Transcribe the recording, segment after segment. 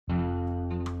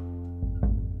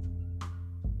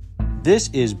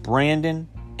This is Brandon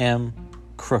M.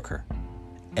 Crooker,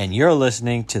 and you're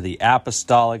listening to the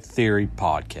Apostolic Theory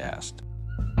Podcast.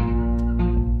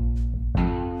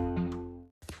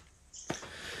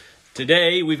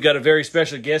 Today, we've got a very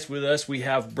special guest with us. We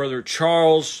have Brother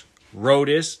Charles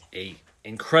Rhodus, an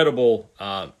incredible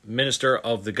minister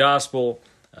of the gospel,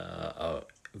 a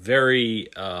very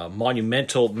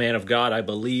monumental man of God, I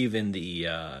believe, in the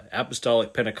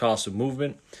Apostolic Pentecostal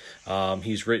movement.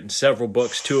 He's written several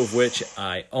books, two of which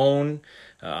I own.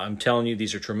 I'm telling you,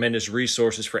 these are tremendous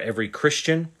resources for every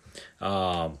Christian.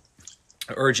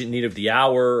 Urgent Need of the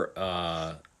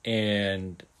Hour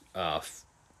and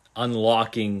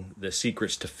Unlocking the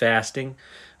Secrets to Fasting.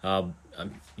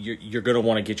 You're going to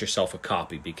want to get yourself a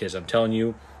copy because I'm telling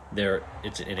you,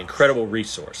 it's an incredible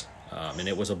resource. And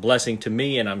it was a blessing to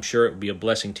me, and I'm sure it will be a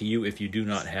blessing to you if you do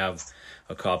not have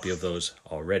a copy of those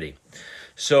already.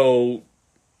 So,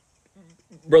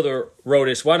 Brother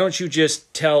Rhodus, why don't you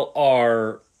just tell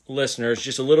our listeners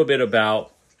just a little bit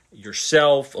about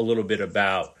yourself, a little bit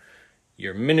about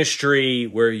your ministry,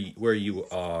 where you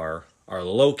are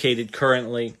located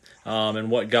currently, and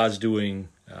what God's doing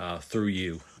through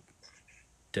you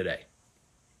today.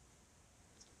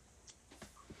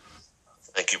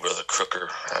 Thank you, Brother Crooker.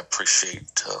 I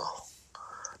appreciate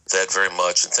that very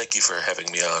much, and thank you for having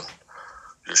me on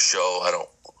your show. I don't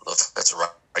know if that's the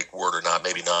right word or not,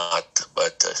 maybe not,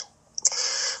 but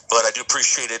I do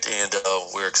appreciate it, and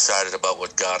we're excited about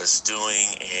what God is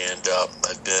doing, and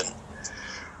I've been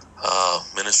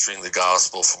ministering the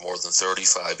gospel for more than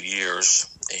 35 years,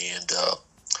 and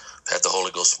had the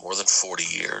Holy Ghost more than 40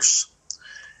 years,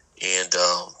 and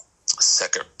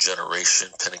second generation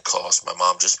Pentecost. My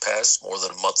mom just passed more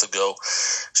than a month ago.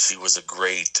 She was a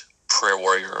great prayer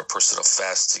warrior, a person of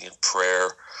fasting and prayer,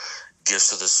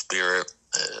 gifts of the Spirit,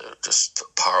 just a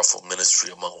powerful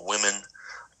ministry among women,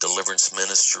 deliverance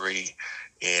ministry.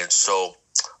 And so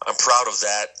I'm proud of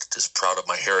that, just proud of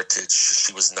my heritage.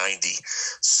 She was 90,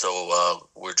 so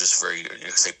we're just very, you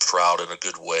can say, proud in a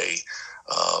good way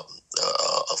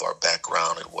of our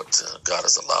background and what God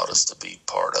has allowed us to be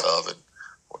part of and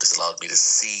what has allowed me to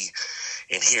see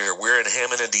and hear. We're in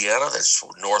Hammond, Indiana. That's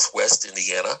northwest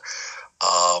Indiana,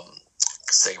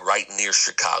 say right near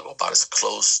Chicago, about as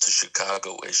close to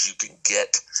Chicago as you can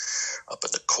get, up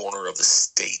in the corner of the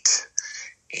state.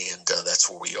 And that's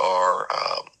where we are.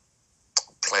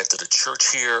 Planted a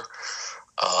church here.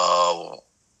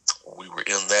 We were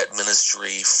in that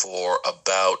ministry for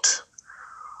about,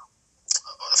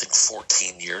 I think,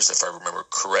 14 years, if I remember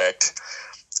correct.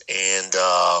 And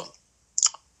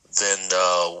then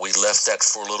we left that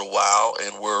for a little while,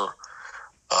 and we're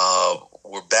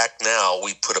back now.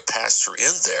 We put a pastor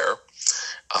in there,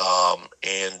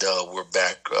 and we're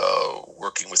back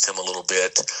working with him a little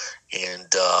bit, and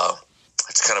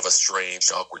it's kind of a strange,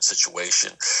 awkward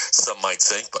situation, some might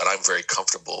think, but I'm very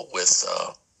comfortable with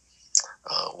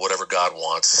whatever God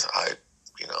wants.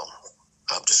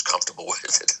 I'm just comfortable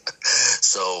with it.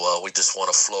 So we just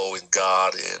want to flow in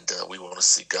God, and we want to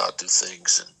see God do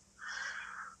things. And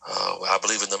I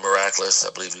believe in the miraculous. I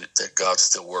believe that God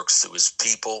still works through his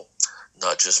people,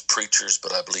 not just preachers,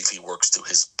 but I believe he works through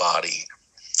his body.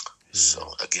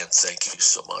 So again, thank you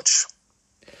so much.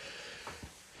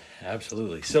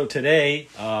 Absolutely. So today,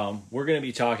 we're going to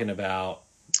be talking about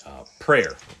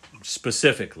prayer,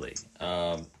 specifically.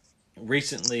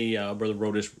 Recently, Brother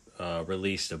Rhodus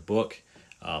released a book,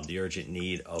 The Urgent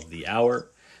Need of the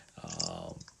Hour.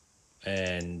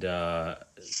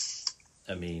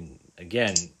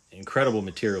 Again, incredible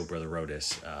material, Brother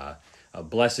Rhodus. A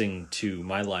blessing to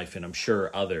my life, and I'm sure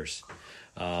others.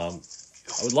 I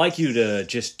would like you to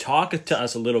just talk to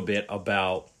us a little bit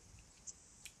about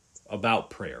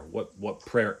prayer, what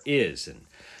prayer is,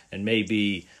 and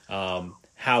maybe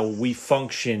how we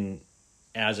function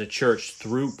as a church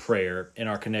through prayer in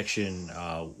our connection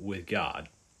with God.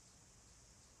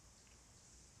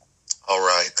 All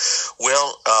right.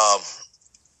 Well,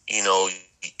 you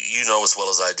know as well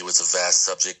as I do, it's a vast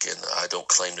subject, and I don't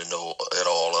claim to know it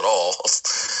all at all.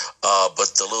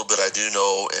 But the little bit I do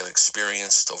know and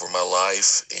experienced over my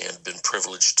life, and been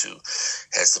privileged to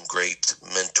have some great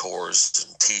mentors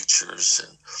and teachers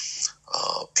and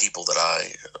people that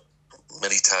I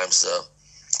many times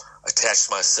attached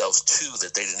myself to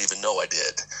that they didn't even know I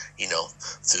did,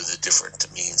 through the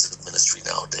different means of ministry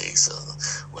nowadays.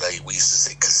 We used to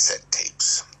say cassette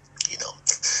tapes.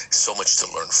 So much to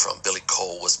learn from. Billy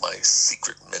Cole was my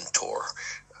secret mentor,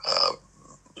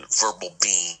 verbal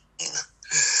being,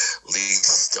 Lee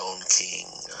Stone King,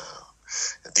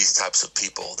 these types of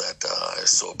people that I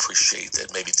so appreciate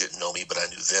that maybe didn't know me, but I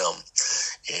knew them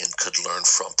and could learn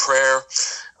from. Prayer,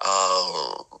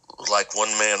 like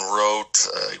one man wrote,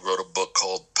 he wrote a book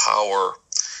called Power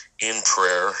in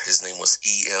Prayer. His name was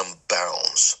E.M.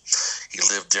 Bounds. He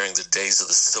lived during the days of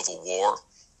the Civil War.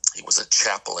 He was a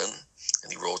chaplain,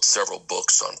 and he wrote several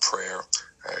books on prayer.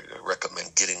 I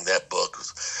recommend getting that book.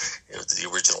 The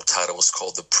original title was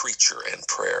called The Preacher and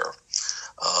Prayer.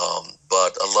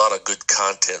 But a lot of good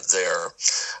content there.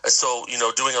 And so,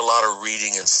 doing a lot of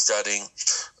reading and studying,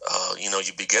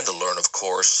 you begin to learn, of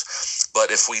course. But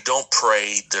if we don't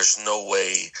pray, there's no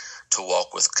way to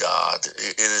walk with God.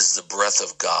 It is the breath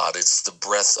of God. It's the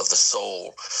breath of the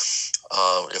soul.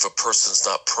 If a person's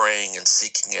not praying and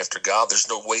seeking after God, there's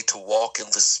no way to walk in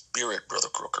the Spirit, Brother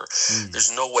Crooker.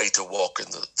 There's no way to walk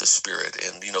in the Spirit.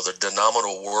 And, the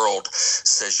denominational world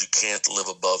says you can't live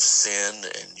above sin,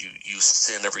 and you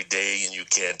sin every day and you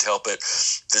can't help it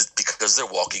because they're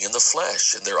walking in the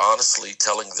flesh, and they're honestly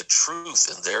telling the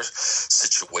truth in their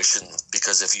situation,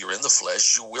 because if you're in the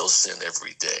flesh, you will sin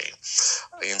every day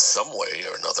in some way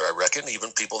or another. I reckon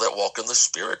even people that walk in the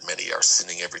Spirit, many are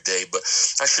sinning every day. But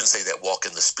I shouldn't say that walk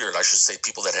in the Spirit. I should say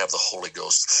people that have the Holy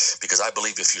Ghost, because I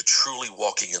believe if you're truly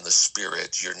walking in the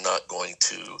Spirit, you're not going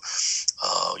to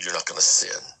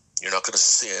sin. You're not going to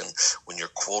sin when you're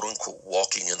quote unquote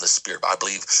walking in the Spirit. I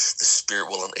believe the Spirit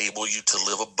will enable you to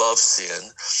live above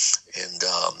sin, and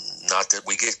not that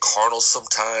we get carnal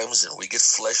sometimes and we get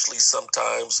fleshly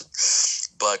sometimes,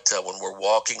 but when we're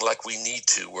walking like we need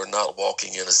to, we're not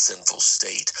walking in a sinful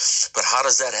state. But how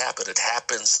does that happen? It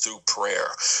happens through prayer.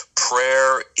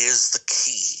 Prayer is the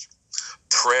key.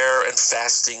 Prayer and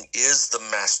fasting is the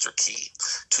master key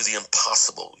to the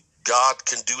impossible. God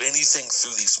can do anything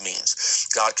through these means.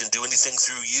 God can do anything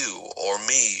through you or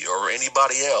me or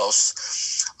anybody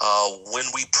else when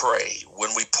we pray, when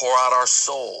we pour out our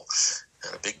soul.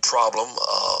 And a big problem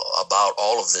about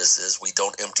all of this is we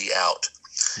don't empty out.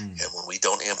 And when we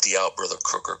don't empty out, Brother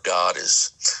Crooker,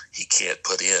 he can't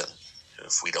put in.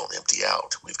 If we don't empty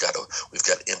out, we've got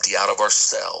to empty out of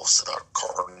ourselves and our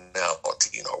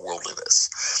carnality and our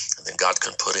worldliness, and then God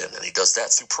can put in, and He does that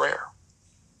through prayer.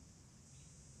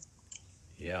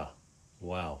 Yeah.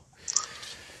 Wow.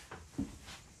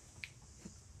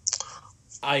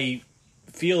 I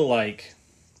feel like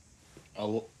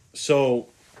so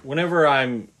whenever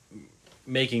I'm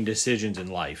making decisions in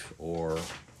life, or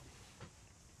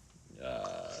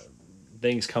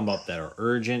things come up that are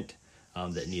urgent,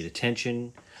 that need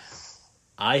attention,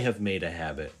 I have made a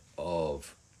habit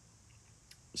of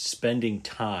spending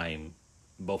time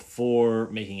before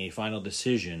making a final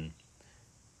decision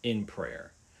in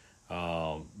prayer,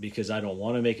 because I don't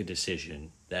want to make a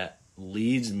decision that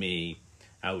leads me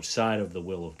outside of the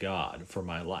will of God for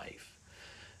my life.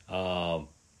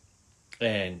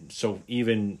 And so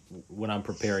even when I'm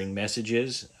preparing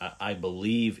messages, I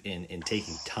believe in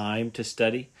taking time to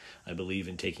study. I believe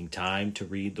in taking time to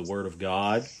read the Word of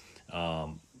God.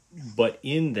 But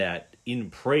in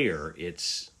prayer,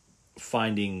 it's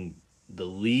finding the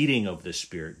leading of the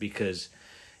Spirit, because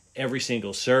every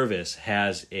single service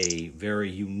has a very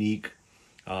unique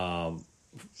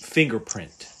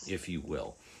fingerprint, if you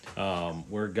will,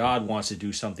 where God wants to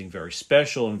do something very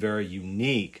special and very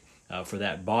unique for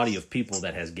that body of people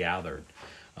that has gathered.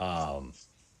 And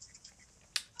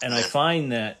I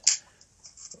find that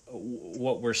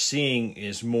what we're seeing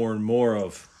is more and more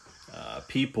of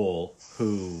people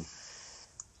who,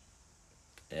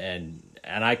 and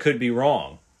I could be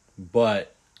wrong,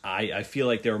 but I feel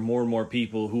like there are more and more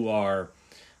people who are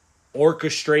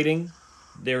orchestrating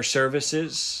their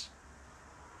services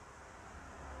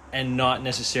and not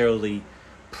necessarily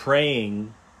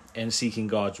praying and seeking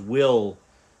God's will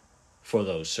for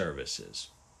those services.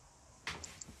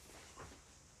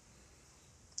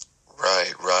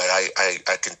 Right.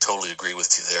 I can totally agree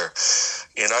with you there,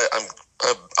 and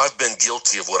I've been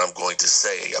guilty of what I'm going to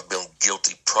say. I've been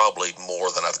guilty probably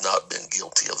more than I've not been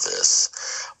guilty of this,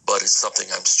 but it's something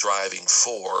I'm striving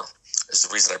for. Is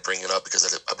the reason I bring it up, because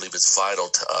I believe it's vital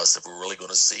to us if we're really going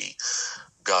to see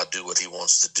God do what He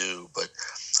wants to do. But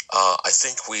I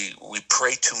think we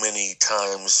pray too many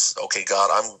times. Okay, God,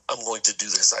 I'm going to do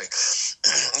this. I,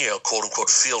 quote unquote,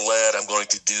 feel led. I'm going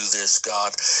to do this,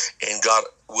 God, and God,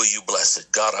 will you bless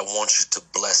it? God, I want you to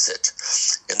bless it,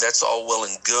 and that's all well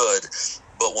and good.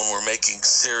 But when we're making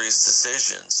serious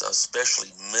decisions, especially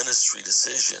ministry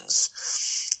decisions,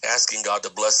 asking God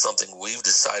to bless something we've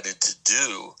decided to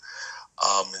do,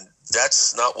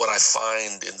 that's not what I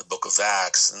find in the book of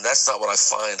Acts, and that's not what I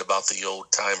find about the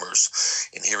old timers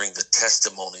in hearing the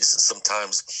testimonies. And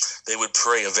sometimes they would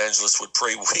pray, evangelists would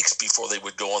pray weeks before they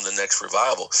would go on the next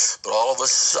revival, but all of a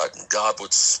sudden God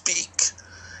would speak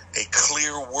a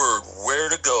clear word where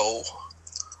to go.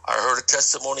 I heard a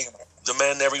testimony, the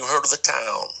man never even heard of the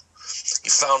town, He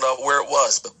found out where it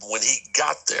was, but when he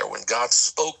got there, when God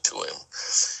spoke to him,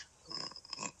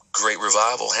 great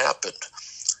revival happened.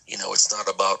 It's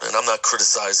not about, and I'm not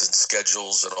criticizing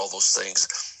schedules and all those things.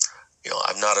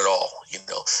 I'm not at all, and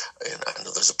I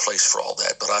know there's a place for all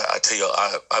that. But I tell you,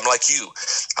 I'm like you.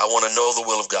 I want to know the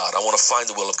will of God. I want to find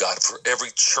the will of God. For every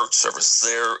church service,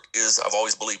 I've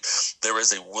always believed, there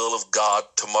is a will of God.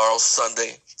 Tomorrow,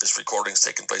 Sunday, this recording is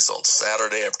taking place on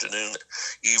Saturday afternoon,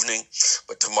 evening.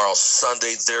 But tomorrow,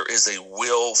 Sunday, there is a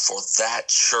will for that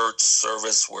church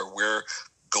service where we're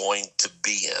going to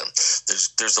be in.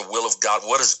 There's a will of God.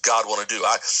 What does God want to do?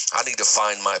 I need to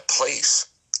find my place.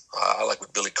 I like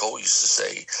what Billy Cole used to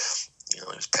say.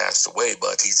 He's passed away,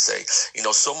 but he'd say,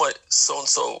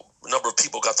 so number of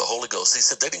people got the Holy Ghost. He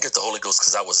said they didn't get the Holy Ghost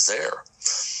because I was there.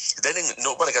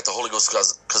 Nobody got the Holy Ghost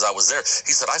because I was there.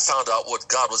 He said I found out what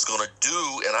God was going to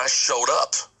do, and I showed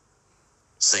up.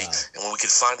 See, wow. And when we can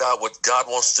find out what God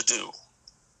wants to do,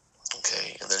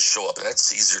 okay, and then show up, and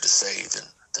that's easier to say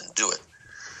than do it.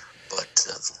 But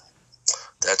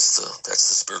that's the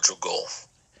spiritual goal.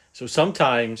 So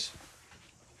sometimes,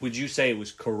 would you say it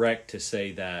was correct to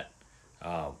say that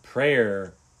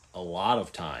prayer a lot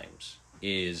of times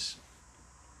is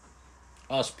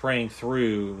us praying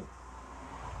through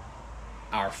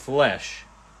our flesh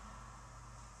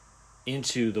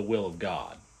into the will of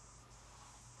God?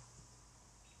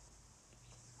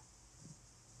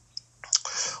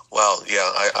 Well,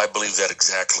 yeah, I believe that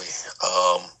exactly.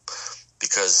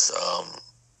 Because I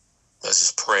was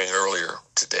just praying earlier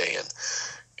today,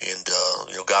 and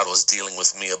God was dealing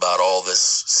with me about all this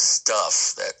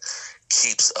stuff that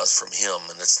keeps us from Him,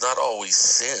 and it's not always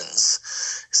sins.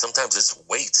 Sometimes it's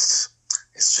weights.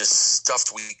 It's just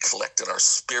stuff we collect in our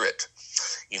spirit.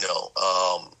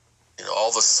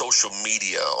 All the social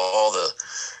media, all the,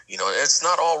 it's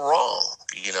not all wrong.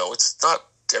 It's not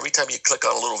every time you click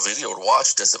on a little video to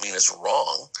watch doesn't mean it's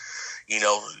wrong.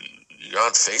 You're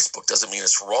on Facebook doesn't mean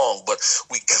it's wrong, but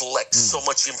we collect so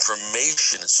much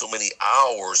information and so many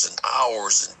hours and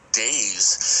hours and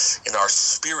days, and our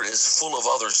spirit is full of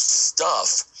other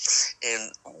stuff,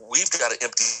 and we've got to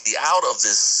empty out of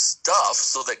this stuff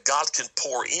so that God can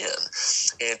pour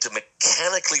in, and to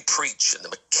mechanically preach and to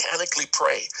mechanically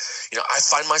pray. I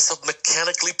find myself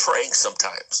mechanically praying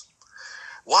sometimes.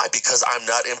 Why? Because I'm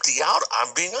not empty out.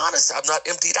 I'm being honest. I'm not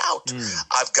emptied out.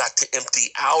 I've got to empty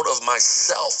out of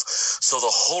myself so the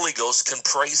Holy Ghost can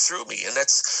pray through me. And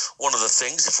that's one of the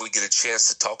things, if we get a chance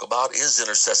to talk about, is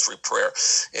intercessory prayer.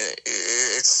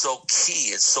 It's so key.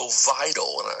 It's so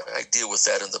vital. And I deal with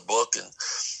that in the book.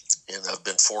 And I've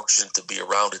been fortunate to be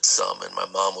around it some. And my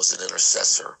mom was an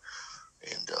intercessor.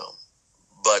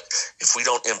 But if we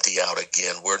don't empty out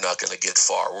again, we're not going to get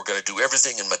far. We're going to do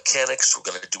everything in mechanics. We're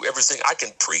going to do everything. I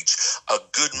can preach a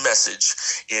good message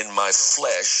in my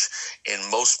flesh,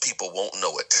 and most people won't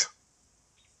know it.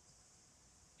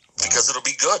 Because it'll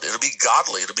be good. It'll be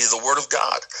godly. It'll be the Word of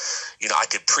God. I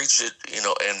could preach it,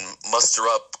 and muster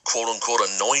up, quote unquote,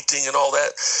 anointing and all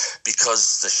that,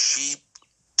 because the sheep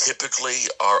typically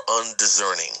are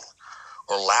undiscerning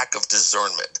or lack of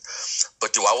discernment.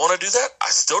 But do I want to do that? I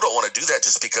still don't want to do that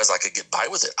just because I could get by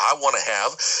with it. I want to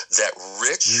have that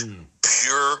rich,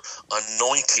 pure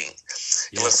anointing.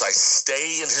 Yeah. Unless I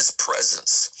stay in His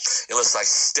presence, unless I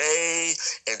stay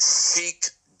and seek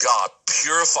God,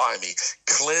 purify me,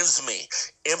 cleanse me,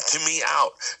 empty me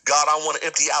out. God, I want to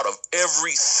empty out of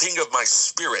everything of my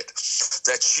spirit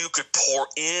that you could pour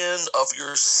in of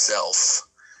yourself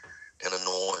and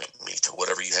anoint me to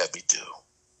whatever you have me do.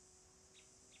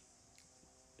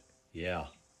 Yeah.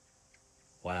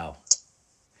 Wow.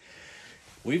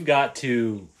 We've got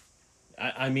to,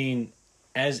 I mean,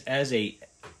 as a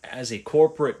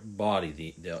corporate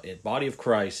body, the body of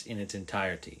Christ in its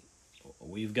entirety,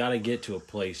 we've got to get to a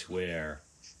place where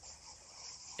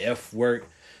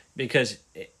because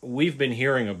we've been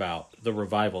hearing about the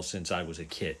revival since I was a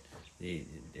kid.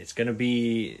 It's going to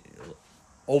be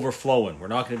overflowing. We're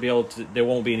not going to be able to, there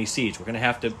won't be any seats. We're going to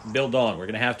have to build on. We're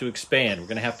going to have to expand. We're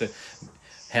going to have to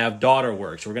have daughter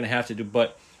works. We're going to have to do,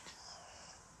 but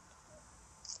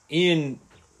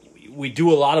we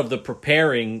do a lot of the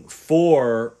preparing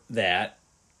for that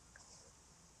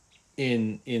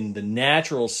in the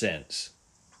natural sense,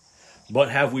 but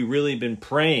have we really been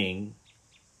praying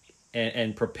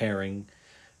and preparing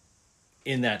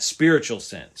in that spiritual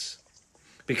sense?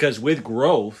 Because with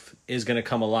growth is going to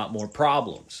come a lot more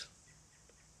problems.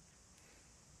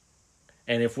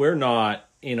 And if we're not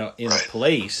in a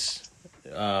place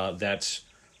that's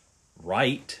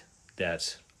right,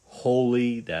 that's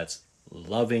holy, that's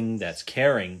loving, that's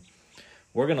caring,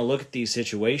 we're going to look at these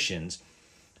situations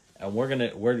and we're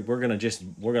gonna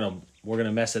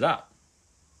mess it up.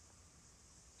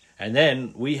 And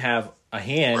then we have a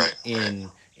hand in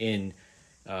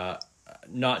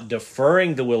not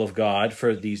deferring the will of God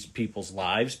for these people's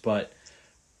lives, but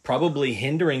probably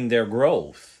hindering their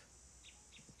growth.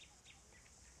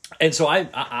 And so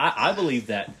I believe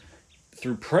that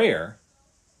through prayer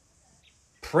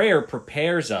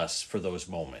prepares us for those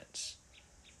moments.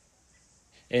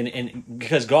 And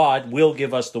because God will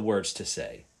give us the words to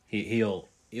say. He'll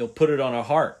put it on our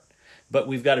heart. But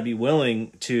we've got to be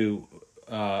willing to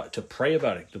pray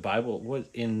about it. The Bible was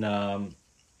in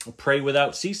pray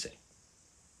without ceasing.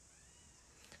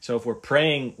 So if we're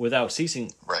praying without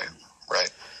ceasing, right.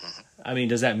 Mm-hmm. I mean,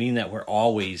 does that mean that we're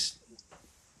always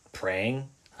praying?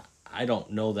 I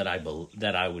don't know that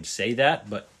I would say that,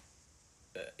 but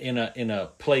in a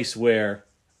place where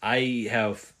I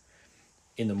have,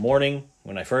 in the morning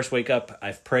when I first wake up,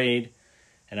 I've prayed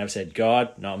and I've said,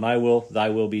 God, not my will, thy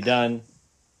will be done.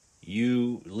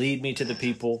 You lead me to the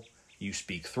people. You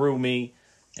speak through me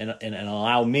and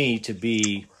allow me to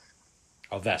be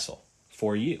a vessel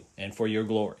for you and for your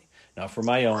glory, not for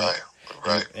my own.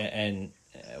 Right. And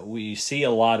we see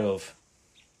a lot of,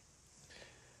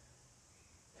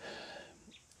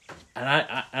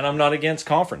 and I'm not against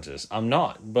conferences. I'm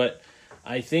not, but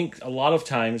I think a lot of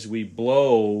times we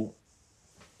blow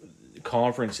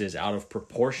conferences out of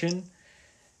proportion.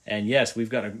 And yes, we've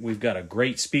got a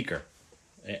great speaker,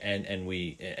 and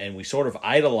we sort of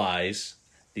idolize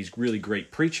these really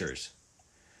great preachers.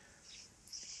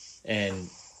 And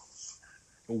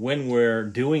when we're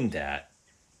doing that,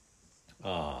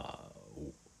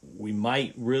 we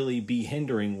might really be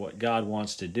hindering what God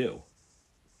wants to do.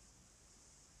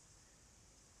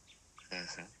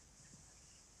 Mm-hmm.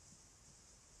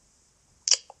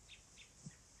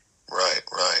 Right.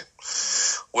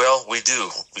 Well, we do,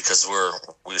 because we're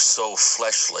so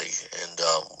fleshly, and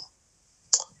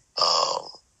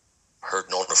heard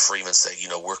Norma Freeman say,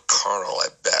 we're carnal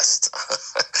at best.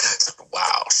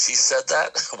 Wow, she said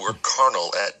that? We're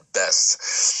carnal at best.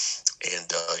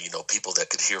 And, people that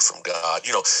could hear from God,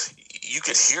 you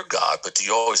could hear God, but do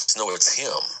you always know it's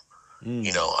him?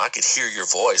 I could hear your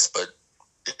voice, but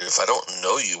if I don't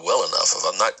know you well enough, if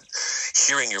I'm not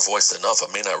hearing your voice enough,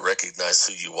 I may not recognize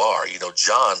who you are.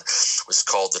 John was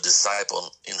called the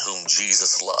disciple in whom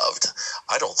Jesus loved.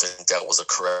 I don't think that was a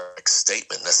correct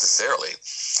statement necessarily.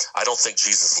 I don't think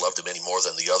Jesus loved him any more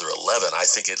than the other 11. I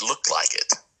think it looked like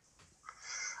it.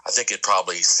 I think it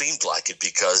probably seemed like it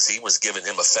because he was giving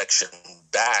him affection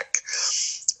back.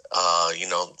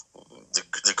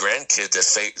 The grandkid that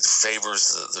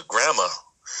favors the grandma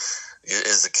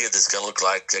is the kid that's going to look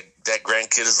like that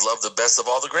grandkid is loved the best of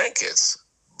all the grandkids.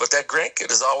 But that grandkid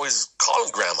is always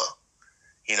calling grandma.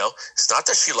 It's not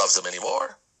that she loves him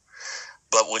anymore.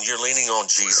 But when you're leaning on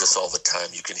Jesus all the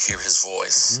time, you can hear his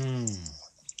voice.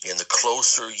 And the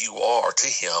closer you are to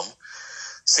him,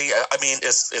 see, I mean,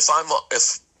 if I'm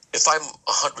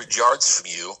 100 yards from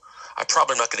you, I'm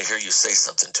probably not going to hear you say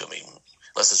something to me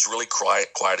unless it's really quiet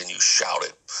and you shout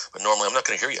it. But normally I'm not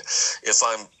going to hear you. If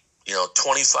I'm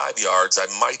 25 yards, I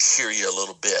might hear you a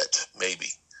little bit,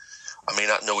 maybe. I may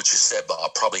not know what you said, but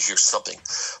I'll probably hear something.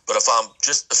 But if I'm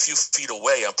just a few feet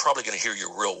away, I'm probably going to hear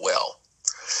you real well.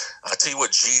 I tell you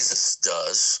what Jesus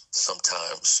does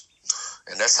sometimes,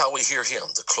 and that's how we hear him.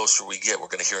 The closer we get, we're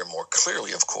going to hear him more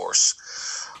clearly, of course.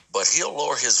 But he'll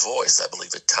lower his voice, I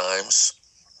believe, at times,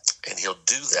 and he'll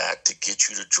do that to get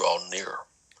you to draw nearer,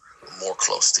 more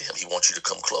close to him. He wants you to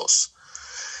come close.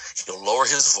 He'll lower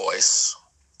his voice.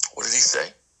 What did he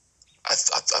say? I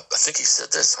think he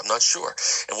said this. I'm not sure.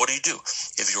 And what do?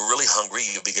 If you're really hungry,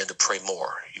 you begin to pray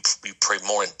more. You pray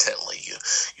more intently. You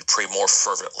pray more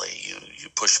fervently. You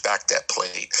push back that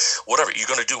plate. Whatever. You're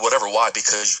going to do whatever. Why?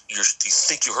 Because you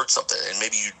think you heard something, and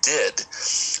maybe you did,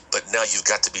 but now you've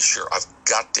got to be sure. I've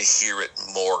got to hear it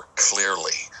more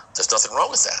clearly. There's nothing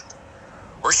wrong with that.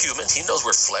 We're human. He knows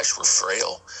we're flesh. We're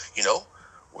frail.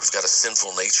 We've got a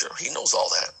sinful nature. He knows all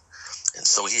that. And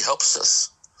so he helps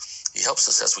us. He helps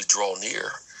us as we draw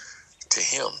near to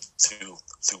him through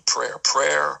prayer.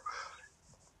 Prayer,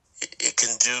 it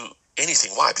can do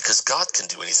anything. Why? Because God can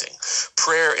do anything.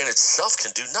 Prayer in itself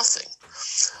can do nothing.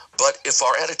 But if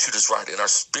our attitude is right and our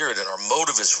spirit and our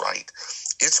motive is right,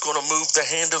 it's going to move the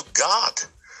hand of God.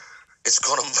 It's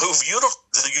going to move.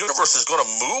 The universe is going to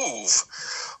move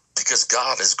because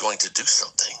God is going to do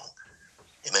something.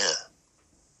 Amen.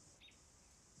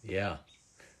 Yeah.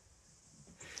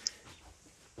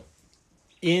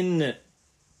 In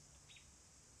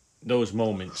those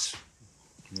moments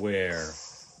where,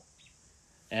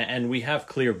 and we have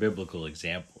clear biblical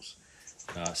examples,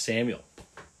 Samuel,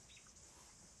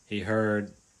 he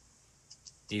heard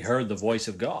He heard the voice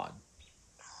of God.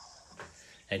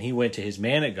 And he went to his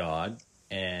man of God,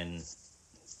 and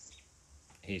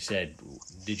he said,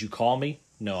 "Did you call me?"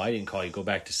 "No, I didn't call you. Go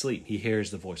back to sleep." He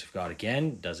hears the voice of God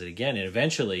again, does it again, and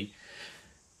eventually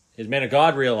his man of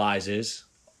God realizes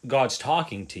God's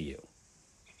talking to you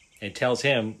and tells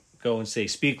him, "Go and say,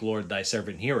 'Speak, Lord, thy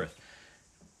servant heareth.'"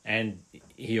 And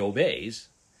he obeys.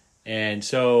 And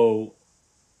so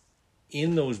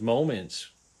in those moments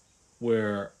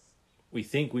where we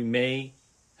think we may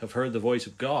have heard the voice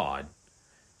of God,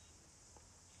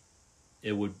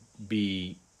 it would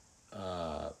be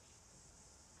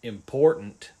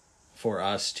important for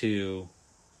us to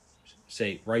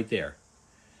say right there,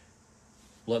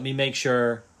 let me make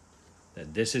sure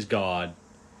that this is God,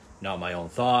 not my own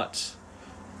thoughts,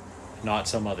 not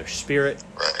some other spirit,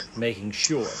 Right. making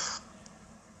sure.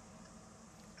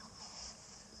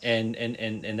 And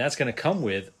that's going to come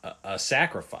with a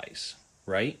sacrifice,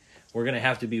 right? We're going to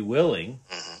have to be willing,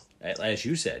 as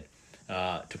you said,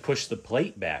 to push the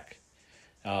plate back,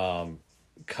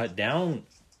 cut down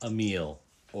a meal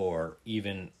or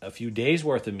even a few days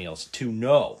worth of meals to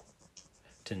know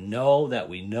that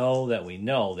we know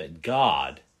that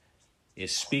God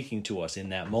is speaking to us in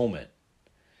that moment.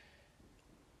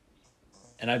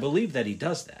 And I believe that he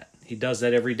does that. He does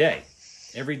that every day.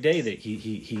 Every day that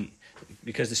he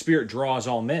because the Spirit draws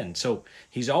all men. So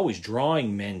he's always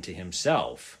drawing men to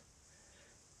himself.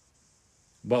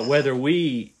 But whether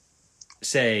we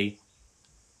say,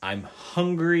 "I'm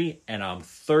hungry and I'm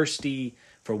thirsty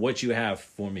for what you have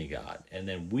for me, God," and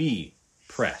then we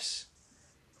press.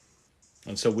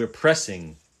 And so we're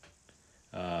pressing.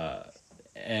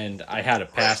 And I had a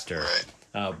pastor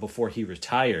before he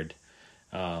retired.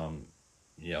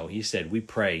 He said we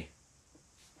pray.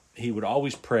 He would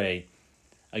always pray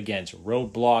against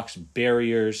roadblocks,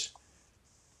 barriers,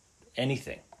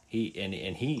 anything.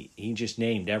 He just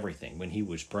named everything when he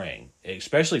was praying,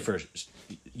 especially for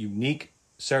unique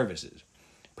services.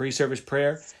 Pre-service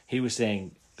prayer, he was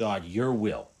saying, "God, your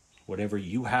will, whatever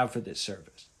you have for this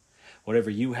service, whatever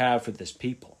you have for this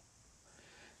people."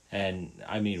 And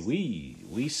I mean,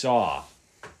 we saw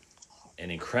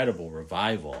an incredible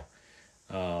revival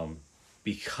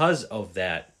because of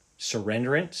that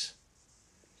surrenderance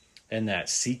and that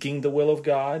seeking the will of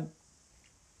God.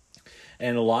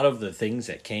 And a lot of the things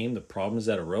that came, the problems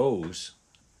that arose,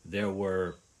 there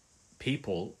were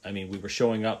people. I mean, we were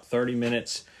showing up 30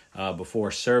 minutes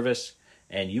before service,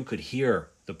 and you could hear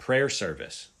the prayer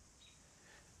service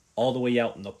all the way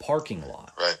out in the parking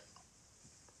lot. Right.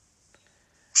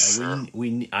 Sure.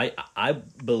 I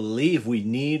believe we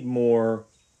need more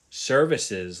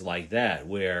services like that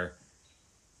where,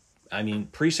 I mean,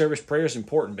 pre-service prayer is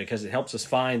important because it helps us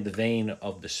find the vein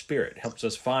of the Spirit. It helps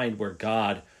us find where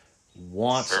God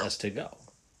wants us to go.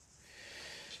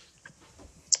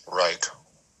 Right.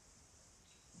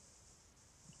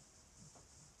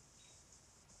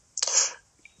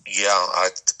 Yeah, I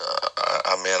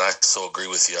so agree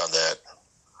with you on that,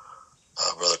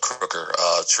 Brother Crooker.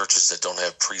 Churches that don't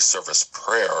have pre-service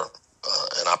prayer,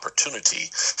 an opportunity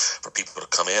for people to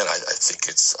come in, I think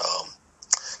it's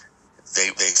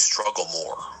they struggle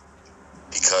more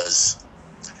because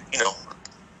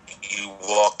you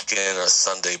walk in a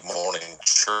Sunday morning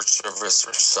church service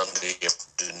or Sunday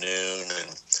afternoon,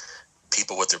 and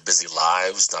people with their busy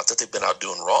lives. Not that they've been out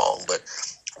doing wrong, but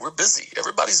we're busy.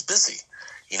 Everybody's busy.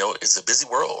 It's a busy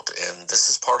world, and this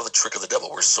is part of the trick of the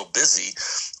devil. We're so busy,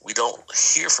 we don't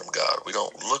hear from God. We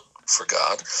don't look for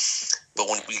God. But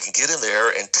when we can get in there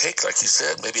and take, like you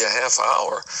said, maybe a half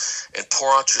hour and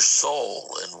pour out your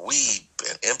soul and weep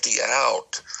and empty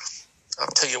out, I'll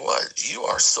tell you what, you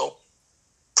are so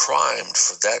primed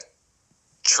for that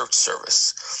church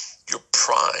service. You're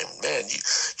primed, man.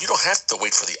 You don't have to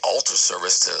wait for the altar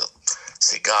service to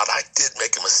say, "God, I did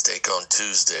make a mistake on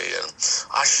Tuesday, and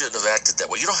I shouldn't have acted that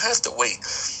way." You don't have to wait.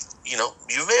 You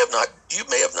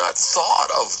may have not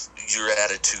thought of your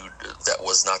attitude that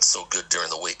was not so good during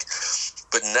the week,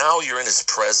 but now you're in His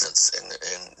presence,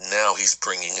 and now He's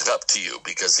bringing it up to you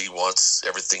because He wants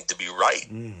everything to be right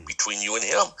between you and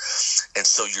Him, and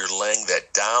so you're laying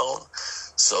that down.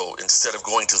 So instead of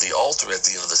going to the altar at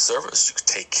the end of the service, you can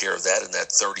take care of that in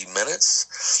that 30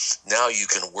 minutes. Now you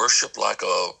can worship like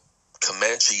a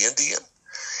Comanche Indian,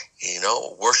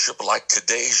 worship like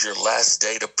today's your last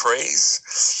day to praise.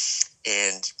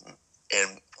 And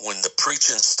when the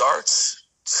preaching starts,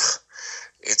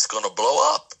 it's going to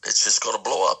blow up. It's just going to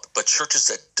blow up. But churches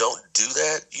that don't do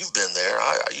that, you've been there.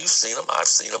 You've seen them. I've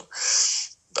seen them.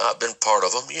 I've been part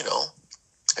of them,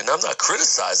 and I'm not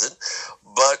criticizing,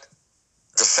 but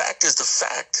the fact is the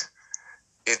fact.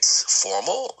 It's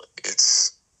formal.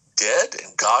 It's dead,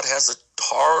 and God has a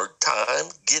hard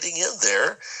time getting in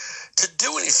there to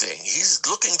do anything. He's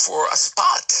looking for a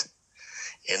spot.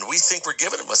 And we think we're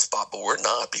giving him a spot, but we're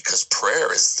not, because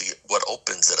prayer is what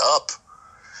opens it up.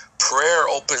 Prayer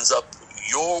opens up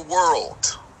your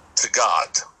world to God.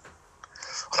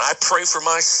 When I pray for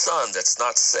my son that's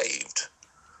not saved,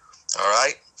 all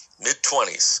right,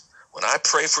 mid-20s, when I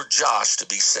pray for Josh to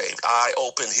be saved, I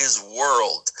open his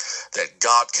world that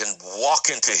God can walk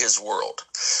into his world.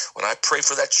 When I pray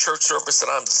for that church service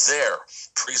and I'm there,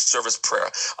 pre-service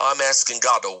prayer, I'm asking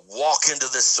God to walk into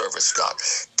this service, God.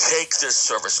 Take this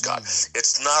service, God.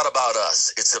 It's not about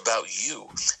us. It's about you.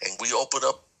 And we open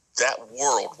up that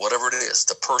world, whatever it is,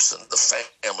 the person, the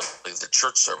family, the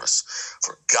church service,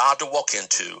 for God to walk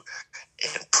into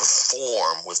and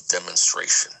perform with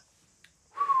demonstration.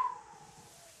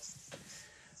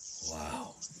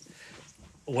 Wow.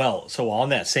 Well, so on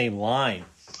that same line,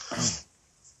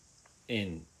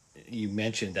 and you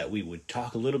mentioned that we would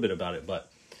talk a little bit about it,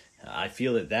 but I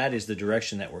feel that is the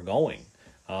direction that we're going.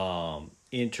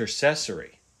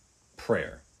 Intercessory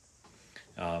prayer.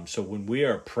 So when we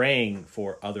are praying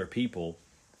for other people,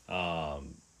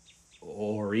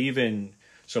 or even,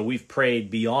 so we've prayed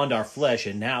beyond our flesh,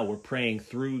 and now we're praying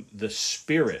through the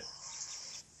Spirit,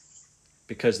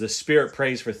 because the Spirit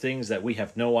prays for things that we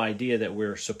have no idea that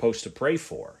we're supposed to pray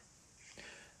for.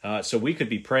 So we could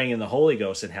be praying in the Holy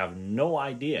Ghost and have no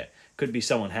idea. Could be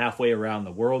someone halfway around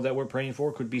the world that we're praying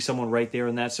for. Could be someone right there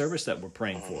in that service that we're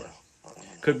praying for.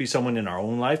 Could be someone in our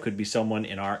own life. Could be someone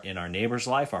in our neighbor's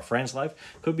life, our friend's life.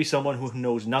 Could be someone who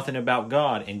knows nothing about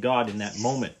God, and God in that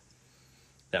moment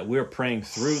that we're praying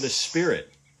through the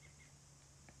Spirit,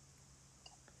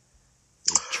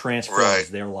 it transforms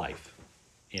their life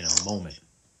in a moment.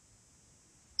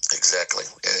 Exactly.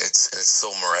 It's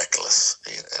so miraculous,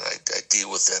 and I deal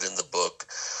with that in the book.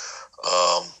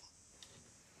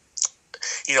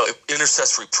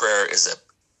 Intercessory prayer is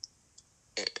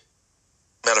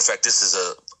matter of fact, this is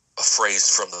a phrase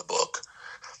from the book.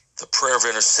 The prayer of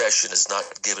intercession is not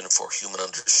given for human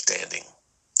understanding.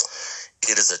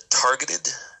 It is a targeted,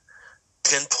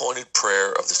 pinpointed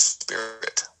prayer of the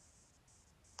Spirit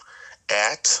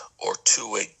at or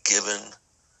to a given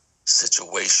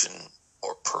situation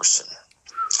or person.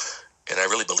 And I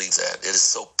really believe that. It is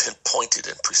so pinpointed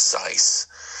and precise,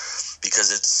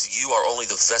 because you are only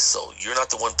the vessel. You're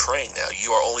not the one praying now.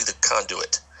 You are only the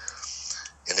conduit.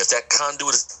 And if that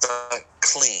conduit is not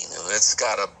clean, and it's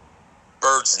got a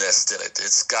bird's nest in it,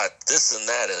 it's got this and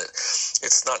that in it,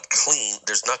 it's not clean,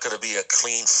 there's not going to be a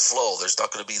clean flow. There's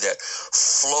not going to be that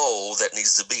flow that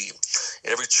needs to be.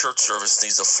 Every church service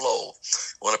needs a flow.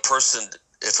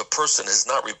 If a person has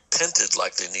not repented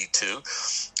like they need to,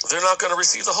 they're not going to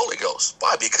receive the Holy Ghost.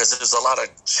 Why? Because there's a lot of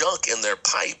junk in their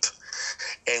pipe.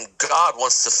 And God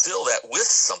wants to fill that with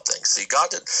something. See, God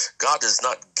does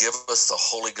not give us the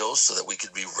Holy Ghost so that we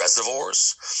could be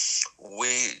reservoirs.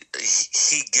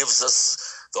 He gives us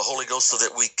the Holy Ghost so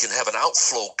that we can have an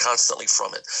outflow constantly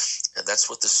from it. And that's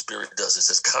what the Spirit does. It's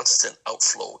this constant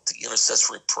outflow, the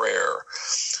intercessory prayer.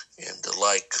 And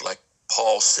like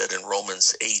Paul said in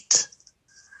Romans 8,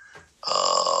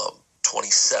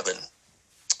 27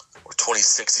 or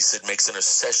 26, he said, makes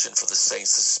intercession for the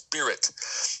saints. The Spirit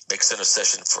makes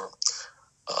intercession for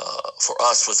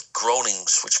us with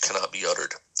groanings which cannot be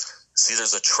uttered. See,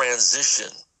 there's a transition.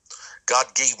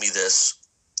 God gave me this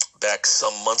back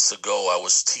some months ago. I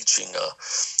was teaching a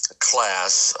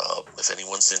class. If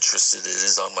anyone's interested, it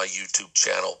is on my YouTube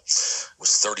channel. It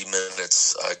was 30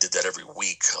 minutes. I did that every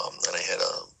week, and I had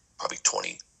probably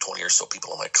 20 or so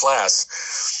people in my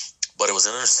class. But it was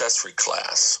an intercessory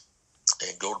class.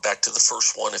 And go back to the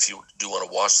first one if you do want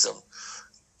to watch them.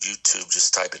 YouTube,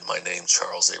 just type in my name,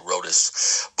 Charles A.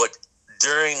 Rhodus. But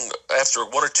after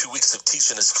 1 or 2 weeks of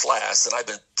teaching this class, and I've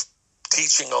been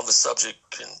teaching on the subject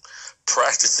and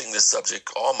practicing this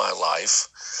subject all my life,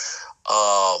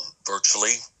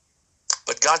 virtually,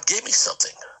 but God gave me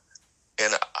something.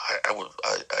 And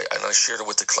I shared it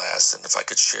with the class, and if I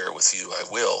could share it with you, I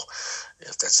will,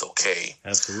 if that's okay.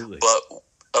 Absolutely. But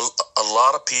a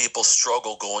lot of people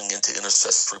struggle going into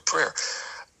intercessory prayer.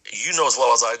 You know as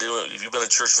well as I do, if you've been in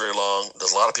church very long,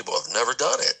 there's a lot of people who have never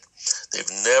done it.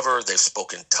 They've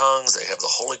spoken tongues, they have the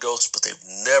Holy Ghost, but they've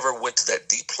never went to that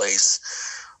deep place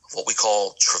of what we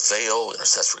call travail,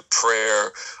 intercessory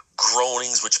prayer,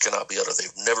 groanings which cannot be uttered.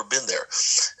 They've never been there.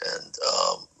 And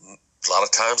a lot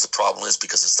of times the problem is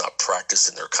because it's not practiced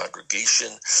in their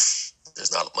congregation.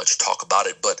 There's not much talk about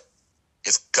it, but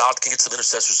If God can get some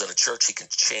intercessors in a church, he can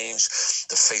change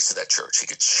the face of that church. He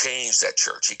could change that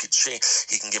church. He can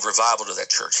give revival to that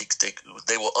church.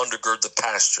 They will undergird the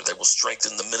pastor. They will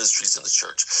strengthen the ministries in the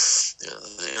church.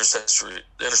 The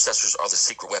intercessors are the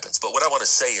secret weapons. But what I want to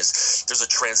say is there's a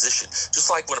transition.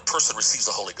 Just like when a person receives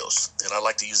the Holy Ghost, and I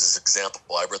like to use this example.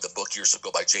 I read the book years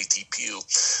ago by J.T. Pugh,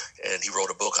 and he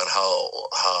wrote a book on how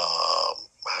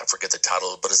I forget the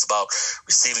title, but it's about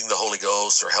receiving the Holy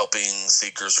Ghost or helping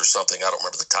seekers or something. I don't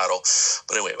remember the title.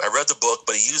 But anyway, I read the book,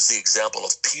 but he used the example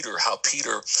of Peter,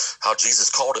 how Jesus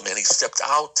called him, and he stepped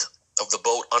out of the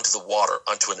boat onto the water,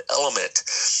 onto an element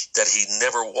that he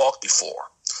never walked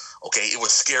before. Okay, it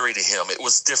was scary to him. It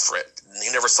was different. He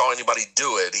never saw anybody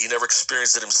do it. He never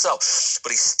experienced it himself.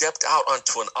 But he stepped out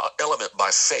onto an element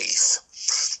by faith.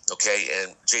 Okay,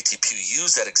 and J.T. Pugh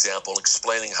used that example,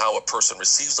 explaining how a person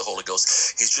receives the Holy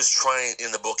Ghost. He's just trying,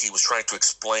 in the book, he was trying to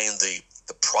explain the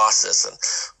process and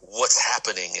what's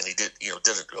happening. And he did,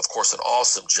 of course, an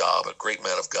awesome job. A great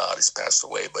man of God. He's passed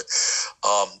away, but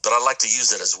I like to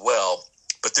use it as well.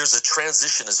 But there's a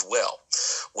transition as well.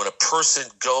 When a person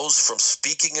goes from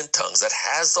speaking in tongues that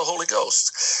has the Holy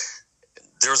Ghost,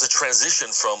 there's a transition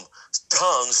from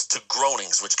tongues to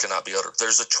groanings, which cannot be uttered.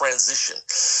 There's a transition.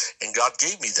 And God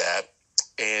gave me that.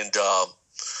 And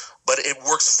but it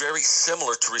works very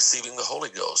similar to receiving the Holy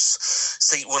Ghost.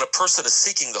 See, when a person is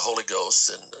seeking the Holy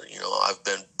Ghost, and I've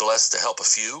been blessed to help a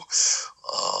few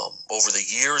over the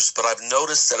years, but I've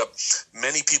noticed that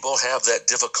many people have that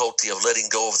difficulty of letting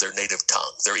go of their native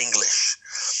tongue, their English,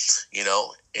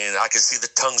 and I can see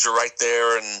the tongues are right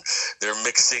there, and they're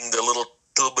mixing the little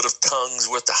bit of tongues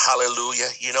with the hallelujah,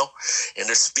 and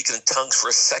they're speaking in tongues for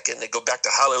a second. They go back to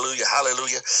hallelujah,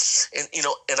 hallelujah. And,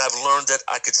 and I've learned that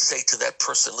I could say to that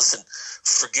person, listen,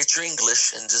 forget your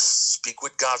English and just speak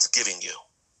what God's giving you.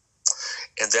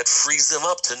 And that frees them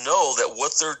up to know that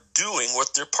what they're doing,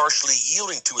 what they're partially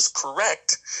yielding to is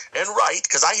correct and right.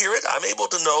 Because I hear it. I'm able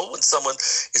to know when someone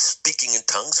is speaking in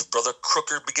tongues. If Brother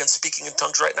Crooker begins speaking in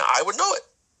tongues right now, I would know it.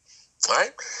 All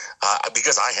right?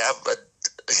 Because I have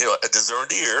a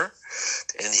discerned ear,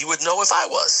 and he would know if I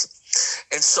was.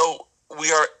 And so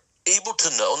we are able to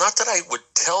know, not that I would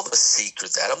tell the seeker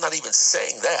that, I'm not even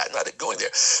saying that, I'm not going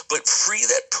there, but free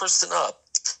that person up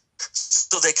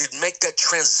so they could make that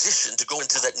transition to go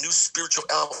into that new spiritual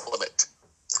element.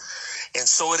 And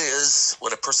so it is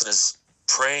when a person is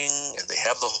praying and they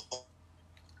have the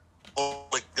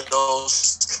Holy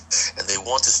Ghost, and they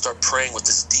want to start praying with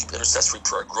this deep intercessory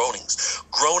prayer, groanings.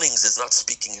 Groanings is not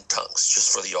speaking in tongues,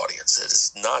 just for the audience. It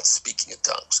is not speaking in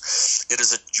tongues. There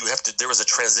is a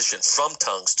transition from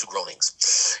tongues to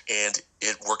groanings, and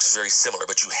it works very similar.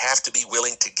 But you have to be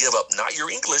willing to give up, not your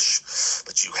English,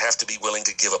 but you have to be willing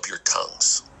to give up your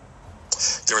tongues.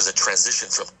 There is a transition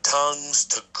from tongues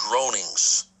to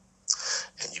groanings,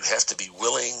 and you have to be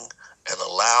willing and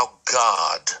allow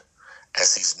God,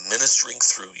 as he's ministering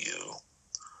through you,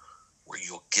 where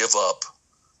you'll give up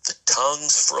the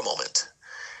tongues for a moment,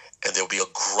 and there'll be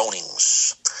a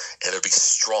groanings, and it'll be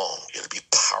strong, it'll be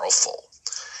powerful.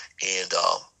 And,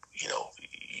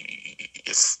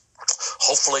 if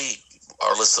hopefully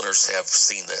our listeners have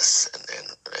seen this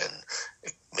and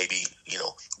maybe,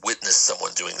 witnessed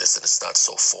someone doing this, and it's not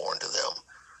so foreign to them,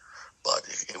 but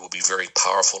it will be very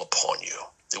powerful upon you.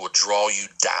 It will draw you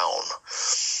down.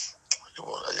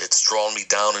 It's drawn me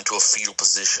down into a fetal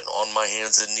position, on my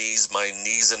hands and knees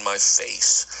in my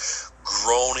face,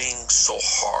 groaning so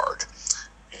hard.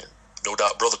 And no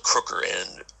doubt Brother Crooker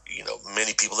and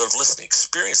many people that have listened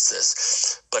experience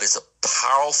this, but it's a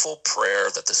powerful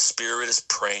prayer that the Spirit is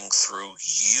praying through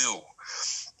you.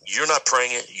 You're not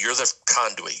praying it. You're the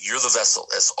conduit. You're the vessel.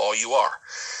 That's all you are.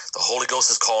 The Holy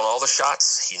Ghost is calling all the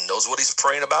shots. He knows what he's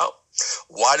praying about.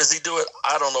 Why does he do it?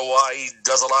 I don't know why. He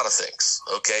does a lot of things,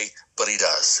 okay? But he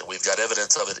does. And we've got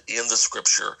evidence of it in the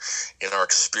Scripture, and our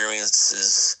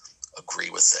experiences agree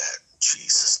with that. In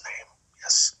Jesus' name,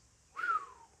 yes.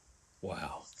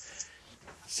 Wow.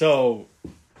 So,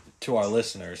 to our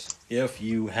listeners, if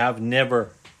you have never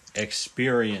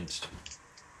experienced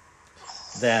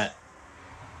that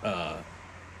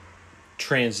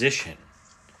transition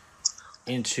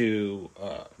into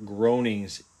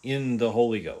groanings in the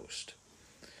Holy Ghost,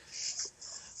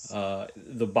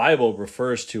 the Bible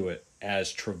refers to it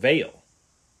as travail.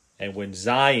 And when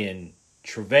Zion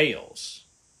travails.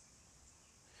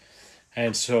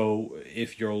 And so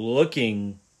if you're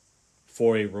looking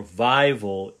for a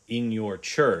revival in your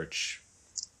church,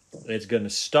 it's going to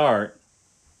start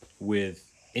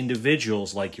with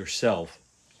individuals like yourself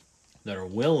that are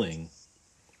willing,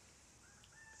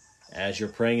 as you're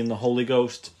praying in the Holy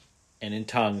Ghost and in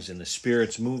tongues and the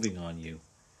Spirit's moving on you,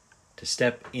 to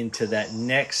step into that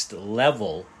next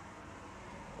level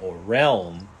or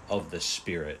realm of the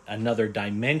Spirit, another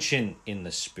dimension in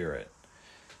the Spirit.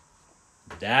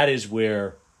 That is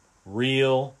where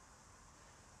real,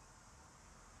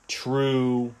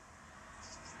 true,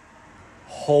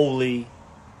 holy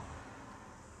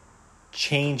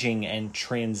changing and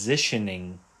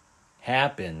transitioning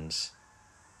happens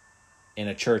in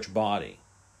a church body.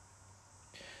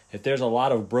 If there's a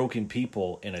lot of broken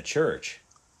people in a church,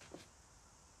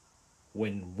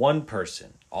 when one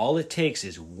person, all it takes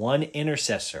is one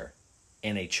intercessor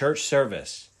in a church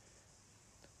service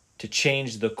to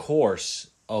change the course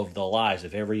of the lives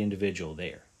of every individual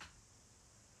there.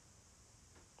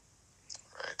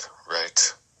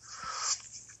 Right.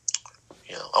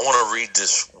 I want to read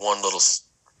this one little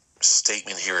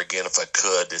statement here again, if I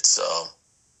could. It's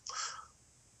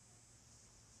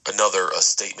another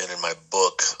statement in my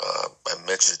book. I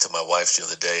mentioned it to my wife the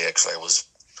other day. Actually,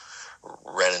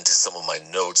 ran into some of my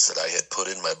notes that I had put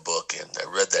in my book, and I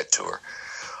read that to her.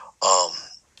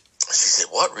 She said,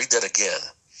 "What? Read that again."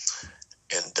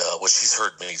 And she's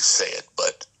heard me say it,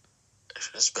 but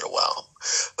it's been a while.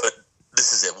 But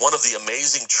this is it. One of the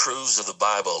amazing truths of the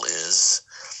Bible is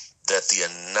that the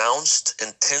announced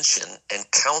intention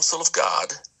and counsel of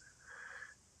God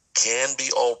can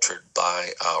be altered by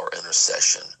our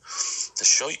intercession. To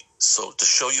show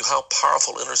you how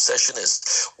powerful intercession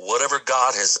is, whatever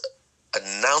God has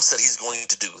announced that he's going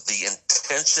to do, the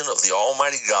intention of the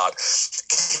Almighty God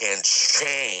can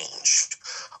change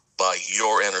by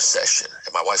your intercession.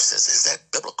 And my wife says, "Is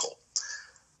that biblical?"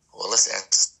 Well, let's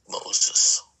ask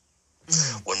Moses.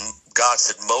 When God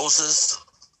said, "Moses,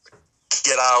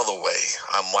 get out of the way.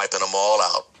 I'm wiping them all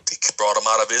out." He brought them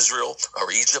out of Israel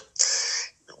or Egypt,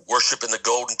 worshiping the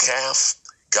golden calf.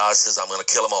 God says, "I'm going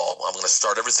to kill them all. I'm going to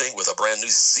start everything with a brand new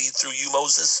seed through you,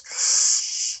 Moses."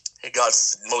 And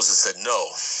Moses said,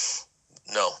 no,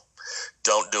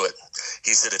 don't do it.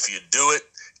 He said, "If you do it,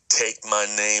 take my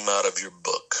name out of your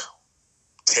book.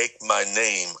 Take my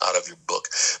name out of your book."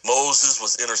 Moses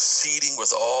was interceding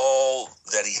with all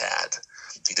that he had.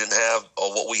 He didn't have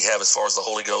all what we have as far as the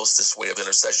Holy Ghost, this way of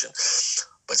intercession.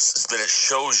 But it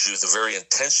shows you the very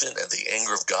intention and the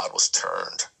anger of God was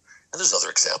turned. And there's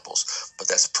other examples, but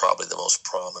that's probably the most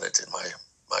prominent in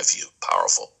my view.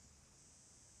 Powerful.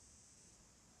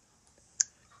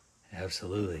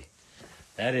 Absolutely.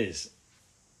 That is,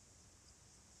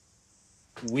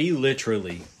 we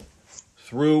literally,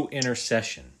 through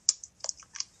intercession,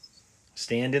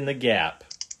 stand in the gap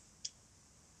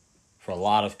for a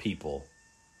lot of people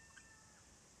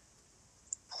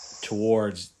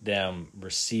towards them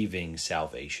receiving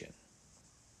salvation.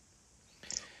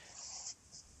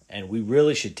 And we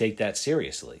really should take that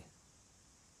seriously.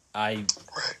 I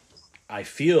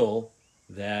feel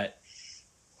that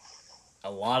a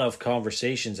lot of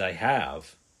conversations I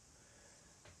have,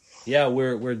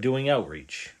 we're doing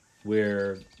outreach,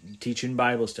 we're teaching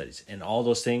Bible studies, and all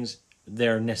those things,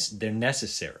 they're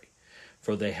necessary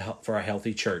for a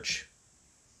healthy church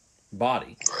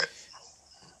body. Right.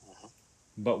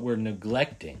 But we're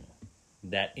neglecting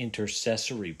that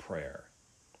intercessory prayer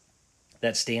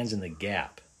that stands in the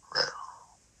gap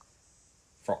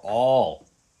for all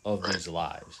of these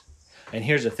lives. And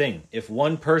here's the thing. If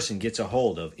one person gets a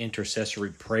hold of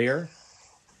intercessory prayer,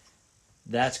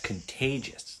 that's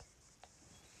contagious.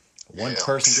 One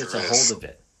person gets a hold of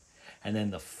it. And then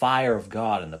the fire of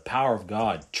God and the power of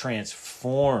God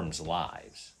transforms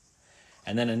lives.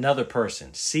 And then another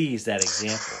person sees that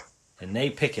example and they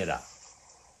pick it up.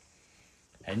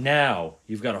 And now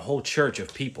you've got a whole church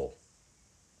of people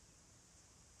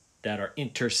that are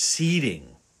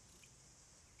interceding.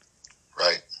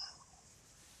 Right.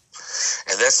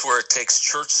 And that's where it takes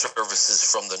church services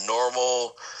from the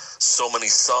normal, so many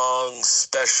songs,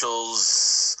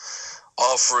 specials,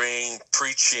 offering,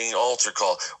 preaching, altar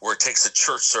call, where it takes the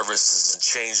church services and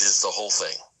changes the whole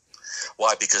thing.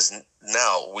 Why? Because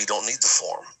now we don't need the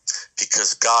form.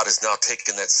 Because God has now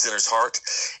taken that sinner's heart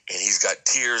and he's got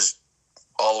tears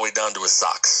all the way down to his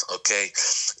socks, okay?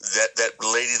 That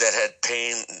lady that had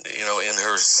pain, in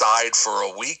her side for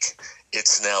a week,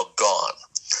 it's now gone.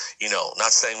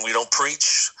 Not saying we don't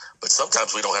preach, but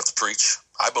sometimes we don't have to preach.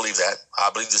 I believe that. I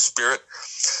believe the Spirit,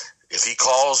 if he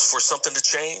calls for something to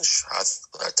change,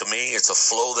 to me, it's a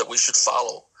flow that we should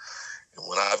follow. And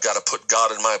when I've got to put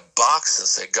God in my box and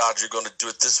say, "God, you're going to do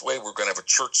it this way. We're going to have a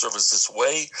church service this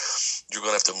way. You're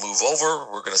going to have to move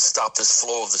over. We're going to stop this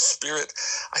flow of the Spirit,"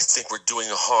 I think we're doing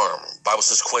a harm. The Bible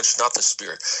says, "Quench not the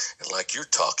Spirit." And like you're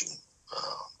talking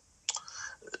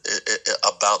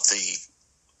about the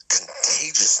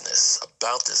contagiousness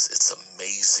about this, it's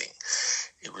amazing.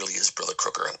 It really is, Brother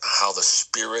Crooker, and how the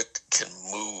Spirit can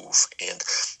move. And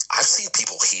I've seen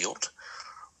people healed.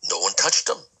 No one touched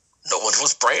them. No one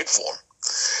was praying for them.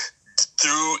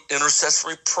 Through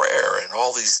intercessory prayer and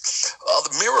all these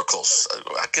other miracles.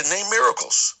 I can name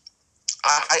miracles.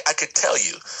 I could tell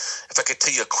you, if I could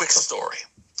tell you a quick story,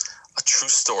 a true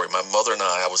story. My mother and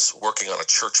I was working on a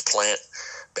church plant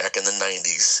back in the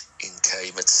 90s in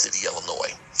Calumet City,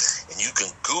 Illinois. And you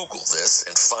can Google this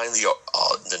and find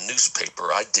the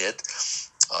newspaper. I did,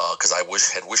 because I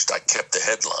had wished I kept the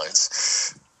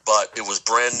headlines. But it was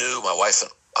brand new. My wife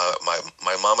and my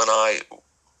mom and I,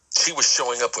 she was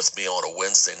showing up with me on a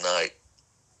Wednesday night.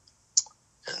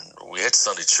 And we had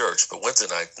Sunday church, but Wednesday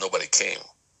night, nobody came.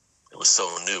 It was so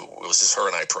new. It was just her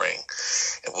and I praying.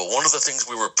 And well, one of the things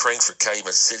we were praying for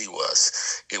Calumet City was,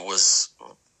 it was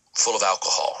full of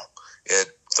alcohol. It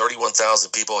had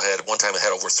 31,000 people. One time it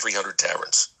had over 300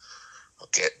 taverns.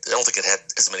 Okay, I don't think it had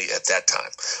as many at that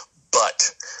time.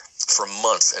 But for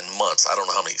months and months, I don't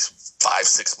know how many,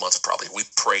 5-6 months probably, we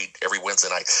prayed every Wednesday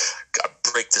night. God,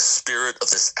 break the spirit of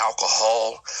this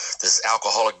alcoholic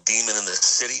demon in the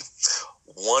city.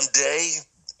 One day,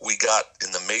 we got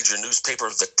in the major newspaper,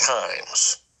 The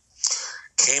Times,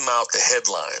 came out the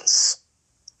headlines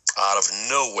out of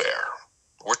nowhere.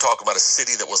 We're talking about a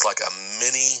city that was like a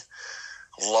mini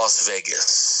Las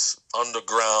Vegas,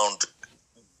 underground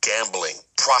gambling,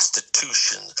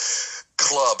 prostitution,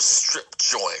 clubs, strip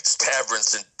joints,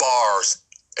 taverns, and bars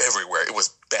everywhere. It was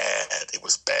bad. It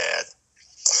was bad.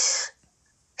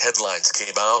 Headlines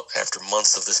came out after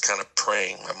months of this kind of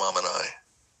praying, my mom and I.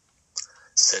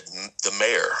 Said the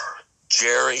mayor,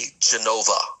 Jerry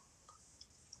Genova,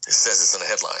 it says this in the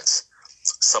headlines,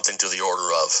 something to the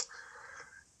order of,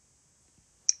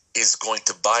 is going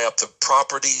to buy up the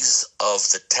properties of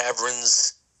the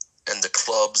taverns and the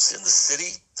clubs in the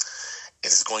city,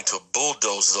 and is going to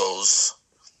bulldoze those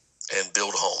and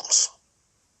build homes.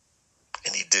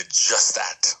 And he did just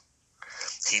that.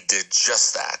 He did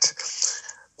just that.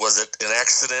 Was it an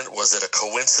accident? Was it a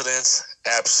coincidence?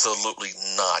 Absolutely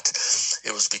not.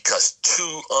 It was because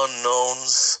two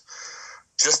unknowns,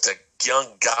 just a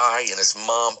young guy and his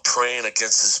mom praying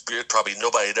against the spirit. Probably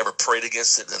nobody had ever prayed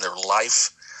against it in their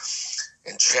life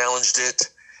and challenged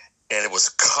it. And it was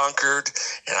conquered.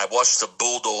 And I watched the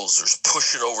bulldozers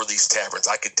pushing over these taverns.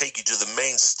 I could take you to the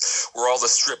main, where all the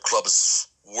strip clubs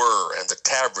were and the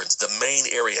taverns. The main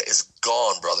area is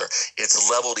gone, brother. It's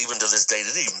leveled even to this day.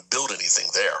 They didn't even build anything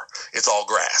there. It's all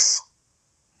grass.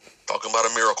 Talking about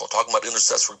a miracle, talking about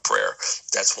intercessory prayer.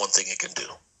 That's one thing it can do.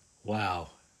 Wow.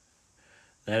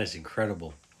 That is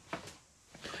incredible.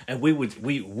 And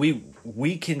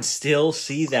we can still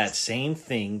see that same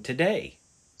thing today.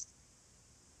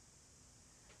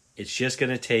 It's just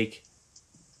going to take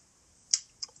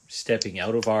stepping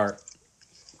out of our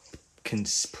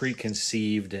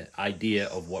preconceived idea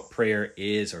of what prayer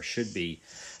is or should be,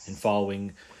 and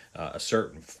following a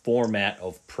certain format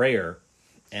of prayer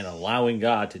and allowing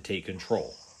God to take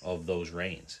control of those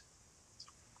reins.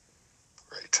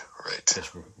 Right.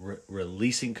 Just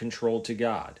releasing control to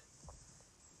God.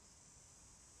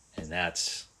 And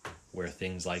that's where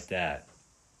things like that,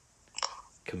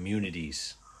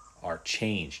 communities are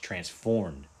changed,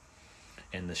 transformed.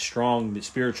 And the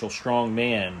spiritual strong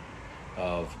man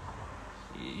of,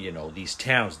 these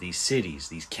towns, these cities,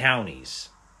 these counties,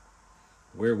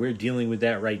 we're dealing with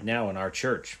that right now in our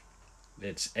church.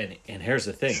 And here's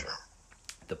the thing. Sure.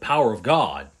 The power of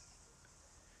God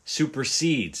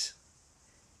supersedes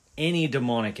any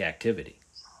demonic activity.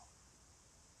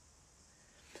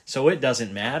 So it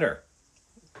doesn't matter.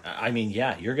 I mean,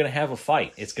 yeah, you're going to have a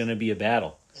fight. It's going to be a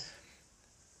battle.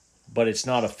 But it's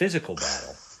not a physical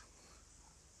battle.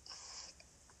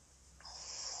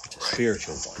 It's a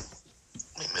spiritual one.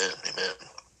 Amen.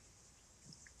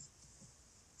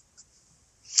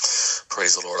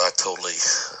 Praise the Lord. I totally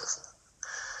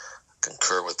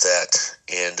concur with that.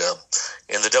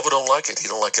 And the devil don't like it. He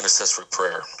don't like intercessory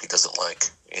prayer. He doesn't like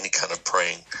any kind of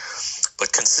praying.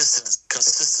 But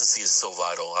consistency is so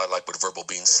vital. I like what Verbal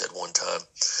Bean said one time.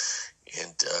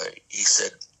 And he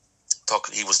said,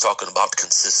 he was talking about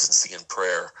consistency in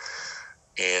prayer.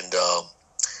 And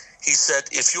he said,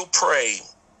 if you'll pray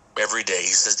every day, he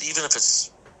says, even if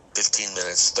it's 15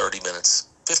 minutes, 30 minutes,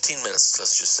 15 minutes,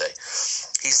 let's just say.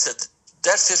 He said,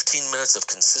 that 15 minutes of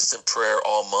consistent prayer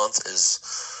all month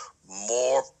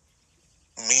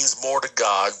means more to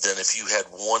God than if you had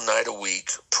one night a week,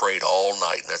 prayed all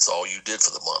night, and that's all you did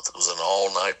for the month. It was an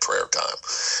all-night prayer time.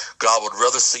 God would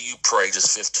rather see you pray just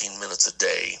 15 minutes a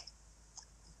day.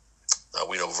 Now,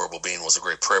 we know Verbal Bean was a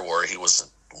great prayer warrior. He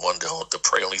was one to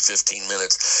pray only 15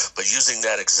 minutes. But using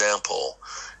that example,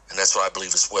 And that's what I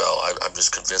believe as well. I'm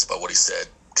just convinced by what he said.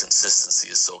 Consistency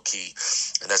is so key.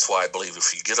 And that's why I believe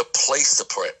if you get a place to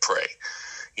pray,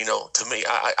 you know, to me,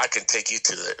 I can take you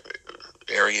to the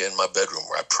area in my bedroom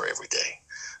where I pray every day.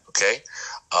 Okay?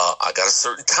 I got a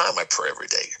certain time I pray every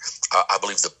day. I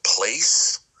believe the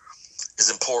place is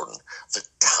important. The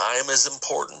time is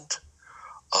important.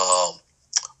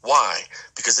 Why?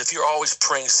 Because if you're always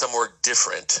praying somewhere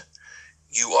different,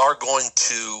 you are going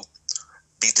to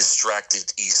be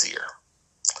distracted easier.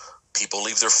 People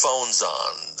leave their phones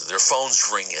on, their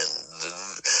phones ringing.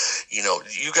 You know,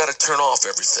 you got to turn off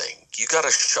everything. You got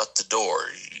to shut the door.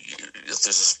 If there's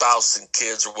a spouse and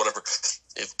kids or whatever,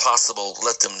 if possible,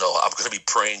 let them know I'm going to be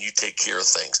praying. You take care of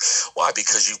things. Why?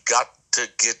 Because you've got to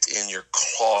get in your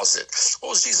closet. What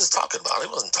was Jesus talking about? He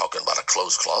wasn't talking about a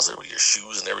closed closet where your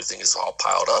shoes and everything is all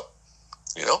piled up.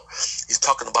 You know, he's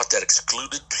talking about that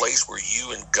excluded place where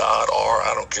you and God are.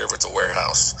 I don't care if it's a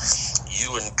warehouse.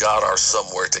 You and God are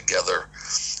somewhere together.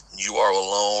 You are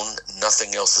alone.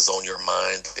 Nothing else is on your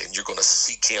mind. And you're going to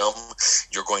seek him.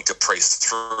 You're going to pray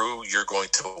through. You're going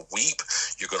to weep.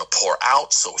 You're going to pour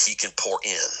out so he can pour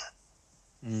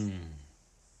in.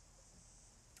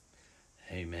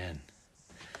 Amen.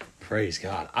 Praise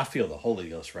God. I feel the Holy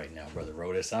Ghost right now, Brother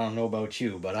Rhodus. I don't know about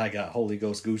you, but I got Holy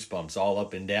Ghost goosebumps all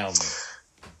up and down me.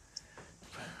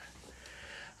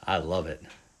 I love it.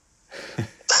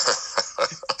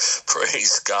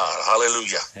 Praise God.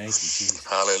 Hallelujah. Thank you, Jesus.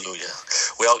 Hallelujah.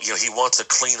 Well, you know, he wants a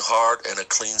clean heart and a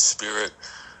clean spirit,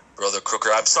 Brother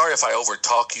Crooker. I'm sorry if I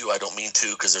overtalk you. I don't mean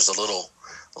to, because there's a little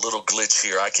glitch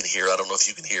here. I can hear it. I don't know if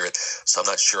you can hear it, so I'm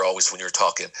not sure always when you're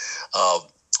talking.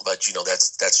 But, you know,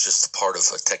 that's just part of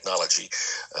technology.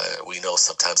 We know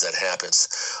sometimes that happens.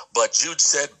 But Jude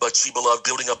said, but ye beloved,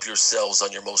 building up yourselves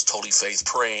on your most holy faith,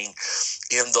 praying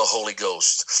in the Holy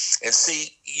Ghost. And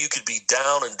see, you could be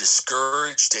down and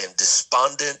discouraged and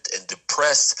despondent and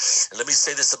depressed. And let me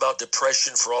say this about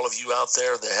depression for all of you out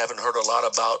there that haven't heard a lot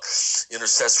about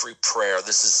intercessory prayer.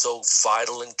 This is so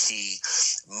vital and key.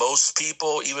 Most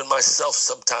people, even myself,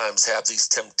 sometimes have these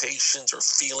temptations or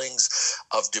feelings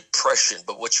of depression.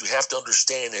 But what you have to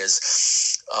understand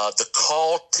is the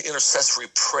call to intercessory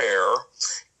prayer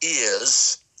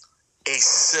is a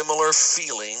similar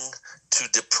feeling to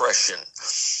depression.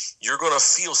 You're going to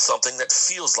feel something that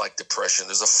feels like depression.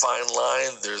 There's a fine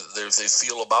line. They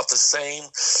feel about the same.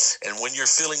 And when you're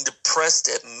feeling depressed,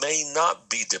 it may not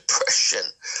be depression.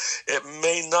 It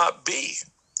may not be.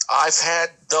 I've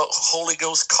had the Holy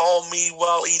Ghost call me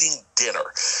while eating dinner.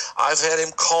 I've had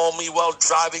him call me while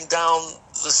driving down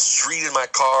the street in my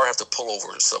car. I have to pull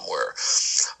over somewhere.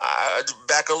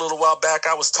 Back a little while back,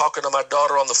 I was talking to my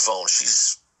daughter on the phone.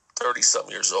 She's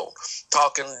 30-something years old.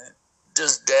 Talking,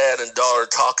 just dad and daughter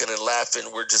talking and laughing.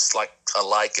 We're just like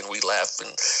alike, and we laugh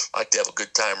and like to have a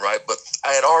good time, right? But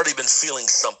I had already been feeling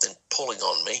something pulling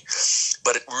on me,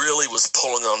 but it really was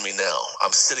pulling on me now.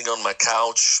 I'm sitting on my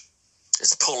couch.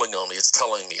 It's pulling on me. It's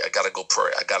telling me I got to go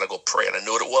pray. I got to go pray. And I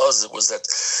knew what it was. It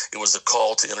was a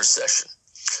call to intercession.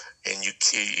 And you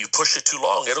push it too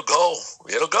long, it'll go.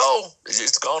 It'll go.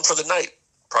 It's gone for the night.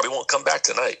 Probably won't come back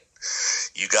tonight.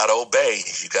 You got to obey.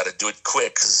 You got to do it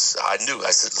quick. 'Cause I knew.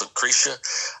 I said, Lucretia,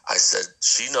 I said,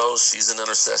 she knows she's an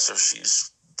intercessor.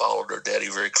 She's followed her daddy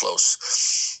very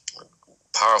close.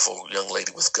 Powerful young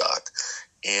lady with God.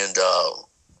 And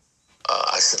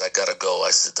I said, I got to go.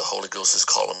 I said, the Holy Ghost is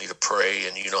calling me to pray,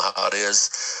 and you know how it is.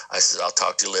 I said, I'll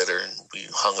talk to you later. And we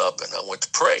hung up, and I went to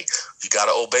pray. You got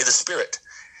to obey the Spirit.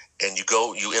 And you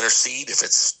go, you intercede. If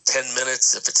it's 10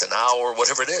 minutes, if it's an hour,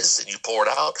 whatever it is, and you pour it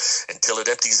out until it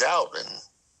empties out. And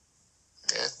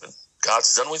yeah,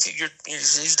 God's done with you.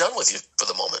 He's done with you for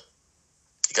the moment.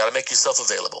 You got to make yourself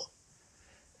available.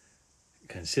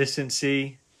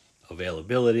 Consistency,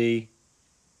 availability,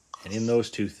 and in those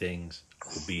two things,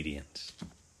 obedience.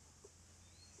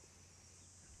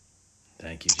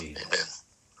 Thank you, Jesus. Amen.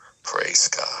 Praise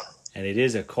God. And it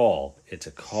is a call. It's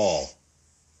a call.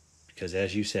 Because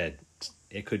as you said,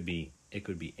 it could be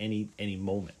any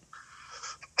moment.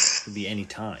 It could be any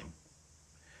time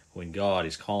when God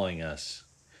is calling us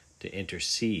to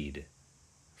intercede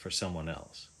for someone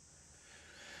else.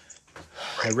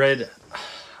 I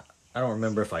don't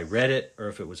remember if I read it or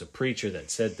if it was a preacher that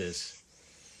said this.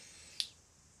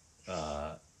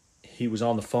 He was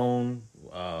on the phone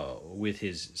with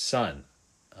his son.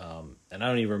 And I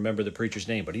don't even remember the preacher's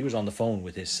name, but he was on the phone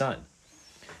with his son.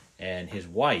 And his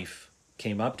wife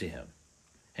came up to him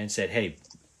and said, hey,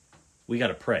 we got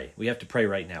to pray. We have to pray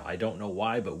right now. I don't know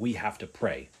why, but we have to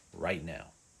pray right now.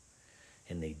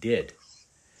 And they did.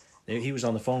 He was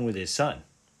on the phone with his son.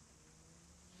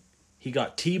 He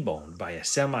got T-boned by a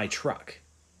semi-truck.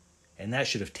 and that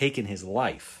should have taken his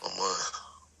life.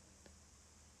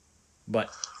 But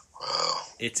wow.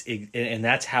 And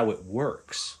that's how it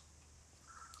works,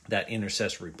 that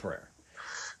intercessory prayer.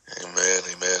 Amen,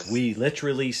 amen. We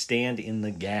literally stand in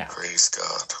the gap. Praise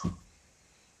God.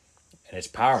 And it's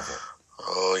powerful.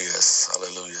 Oh, yes.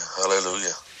 Hallelujah.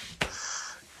 Hallelujah.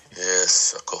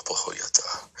 Yes.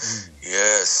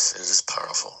 Yes, it is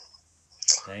powerful.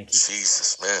 Thank you.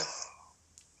 Jesus, man.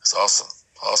 It's awesome.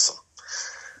 Awesome.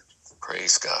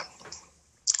 Praise God.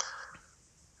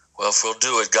 Well, if we'll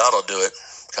do it, God will do it.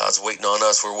 God's waiting on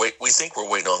us. We think we're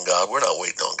waiting on God. We're not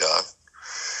waiting on God.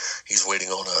 He's waiting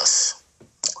on us.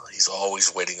 He's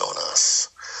always waiting on us.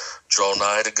 Draw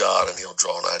nigh to God, and he'll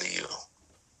draw nigh to you.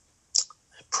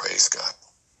 Praise God.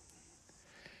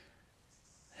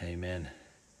 Amen.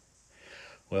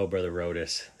 Well, Brother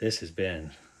Rhodus, this has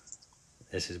been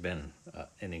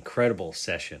an incredible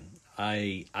session.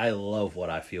 I love what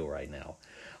I feel right now.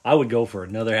 I would go for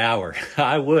another hour.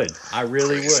 I would. I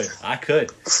really would. I could.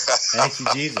 Thank you,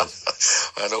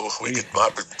 Jesus. I know we could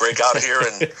break out here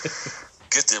and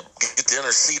get to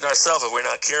intercede ourselves if we're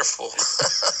not careful.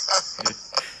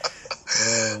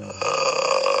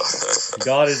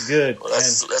 God is good. Well,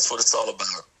 that's what it's all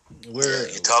about.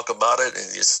 You talk about it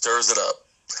and it stirs it up.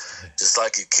 Just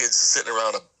like your kids sitting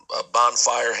around a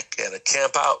bonfire and a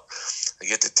camp out, they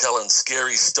get to telling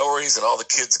scary stories and all the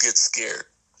kids get scared.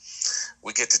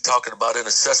 We get to talking about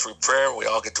intercessory prayer and we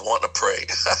all get to want to pray.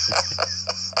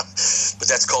 But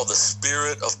that's called the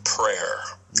spirit of prayer.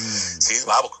 See,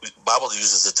 the Bible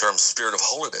uses the term spirit of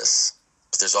holiness,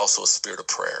 but there's also a spirit of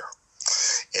prayer.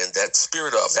 And that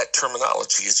spirit of, that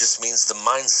terminology, it just means the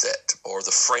mindset or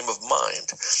the frame of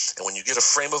mind. And when you get a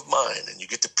frame of mind and you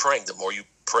get to praying, the more you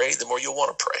pray, the more you'll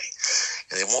want to pray.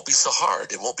 And it won't be so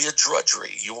hard. It won't be a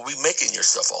drudgery. You will be making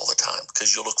yourself all the time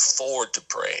because you'll look forward to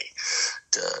pray,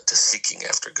 to seeking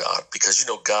after God, because you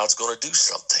know God's going to do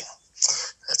something.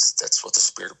 That's what the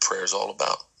spirit of prayer is all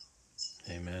about.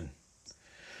 Amen.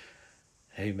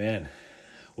 Amen.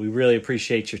 We really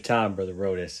appreciate your time, Brother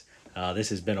Rhodus. This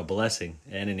has been a blessing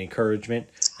and an encouragement,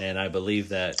 and I believe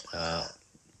that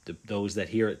those that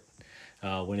hear it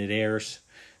when it airs,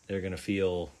 they're going to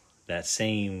feel that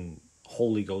same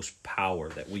Holy Ghost power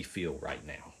that we feel right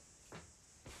now.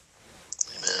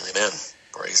 Amen, amen.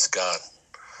 Praise God.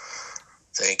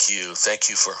 Thank you. Thank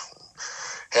you for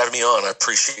having me on. I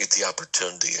appreciate the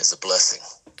opportunity. It's a blessing.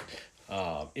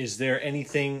 Is there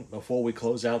anything, before we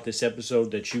close out this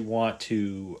episode, that you want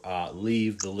to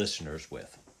leave the listeners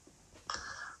with?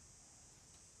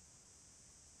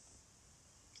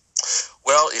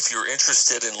 Well, if you're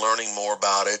interested in learning more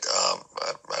about it,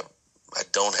 I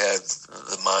don't have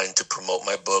the mind to promote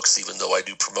my books, even though I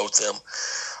do promote them.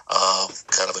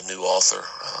 Kind of a new author.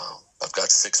 I've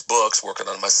got 6 books, working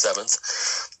on my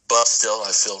 7th, but still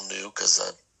I feel new because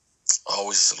I'm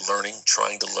always learning,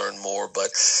 trying to learn more. But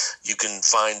you can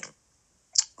find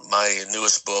my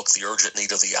newest book, The Urgent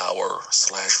Need of the Hour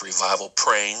 / Revival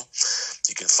Praying.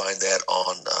 You can find that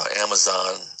on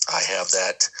Amazon. I have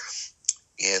that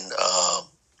in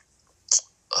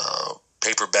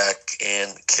paperback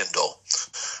and Kindle.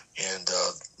 And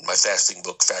my fasting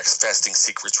book, Fasting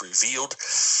Secrets Revealed,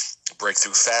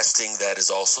 Breakthrough Fasting, that is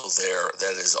also there.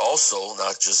 That is also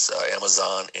not just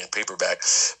Amazon and paperback,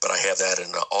 but I have that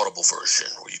in an audible version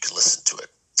where you can listen to it,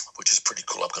 which is pretty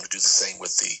cool. I'm going to do the same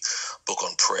with the book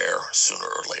on prayer sooner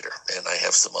or later. And I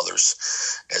have some others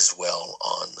as well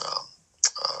on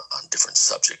different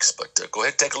subjects. But go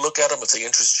ahead and take a look at them if they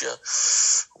interest you.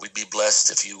 We'd be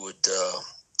blessed if you would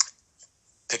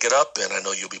pick it up, and I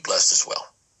know you'll be blessed as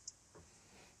well.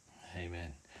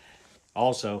 Amen.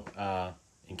 Also,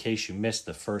 in case you missed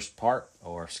the first part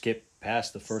or skipped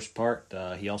past the first part,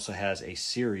 he also has a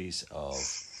series of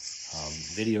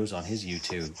videos on his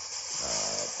YouTube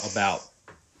about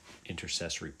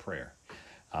intercessory prayer.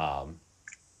 And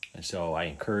so I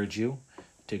encourage you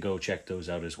to go check those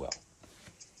out as well.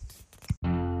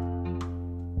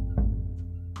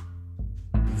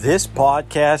 This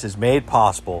podcast is made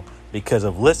possible because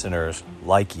of listeners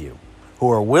like you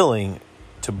who are willing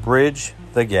to bridge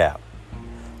the gap.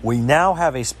 We now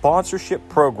have a sponsorship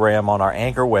program on our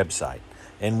Anchor website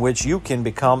in which you can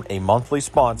become a monthly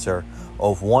sponsor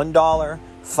of $1,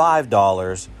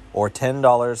 $5, or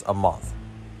 $10 a month.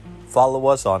 Follow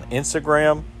us on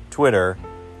Instagram, Twitter,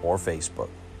 or Facebook.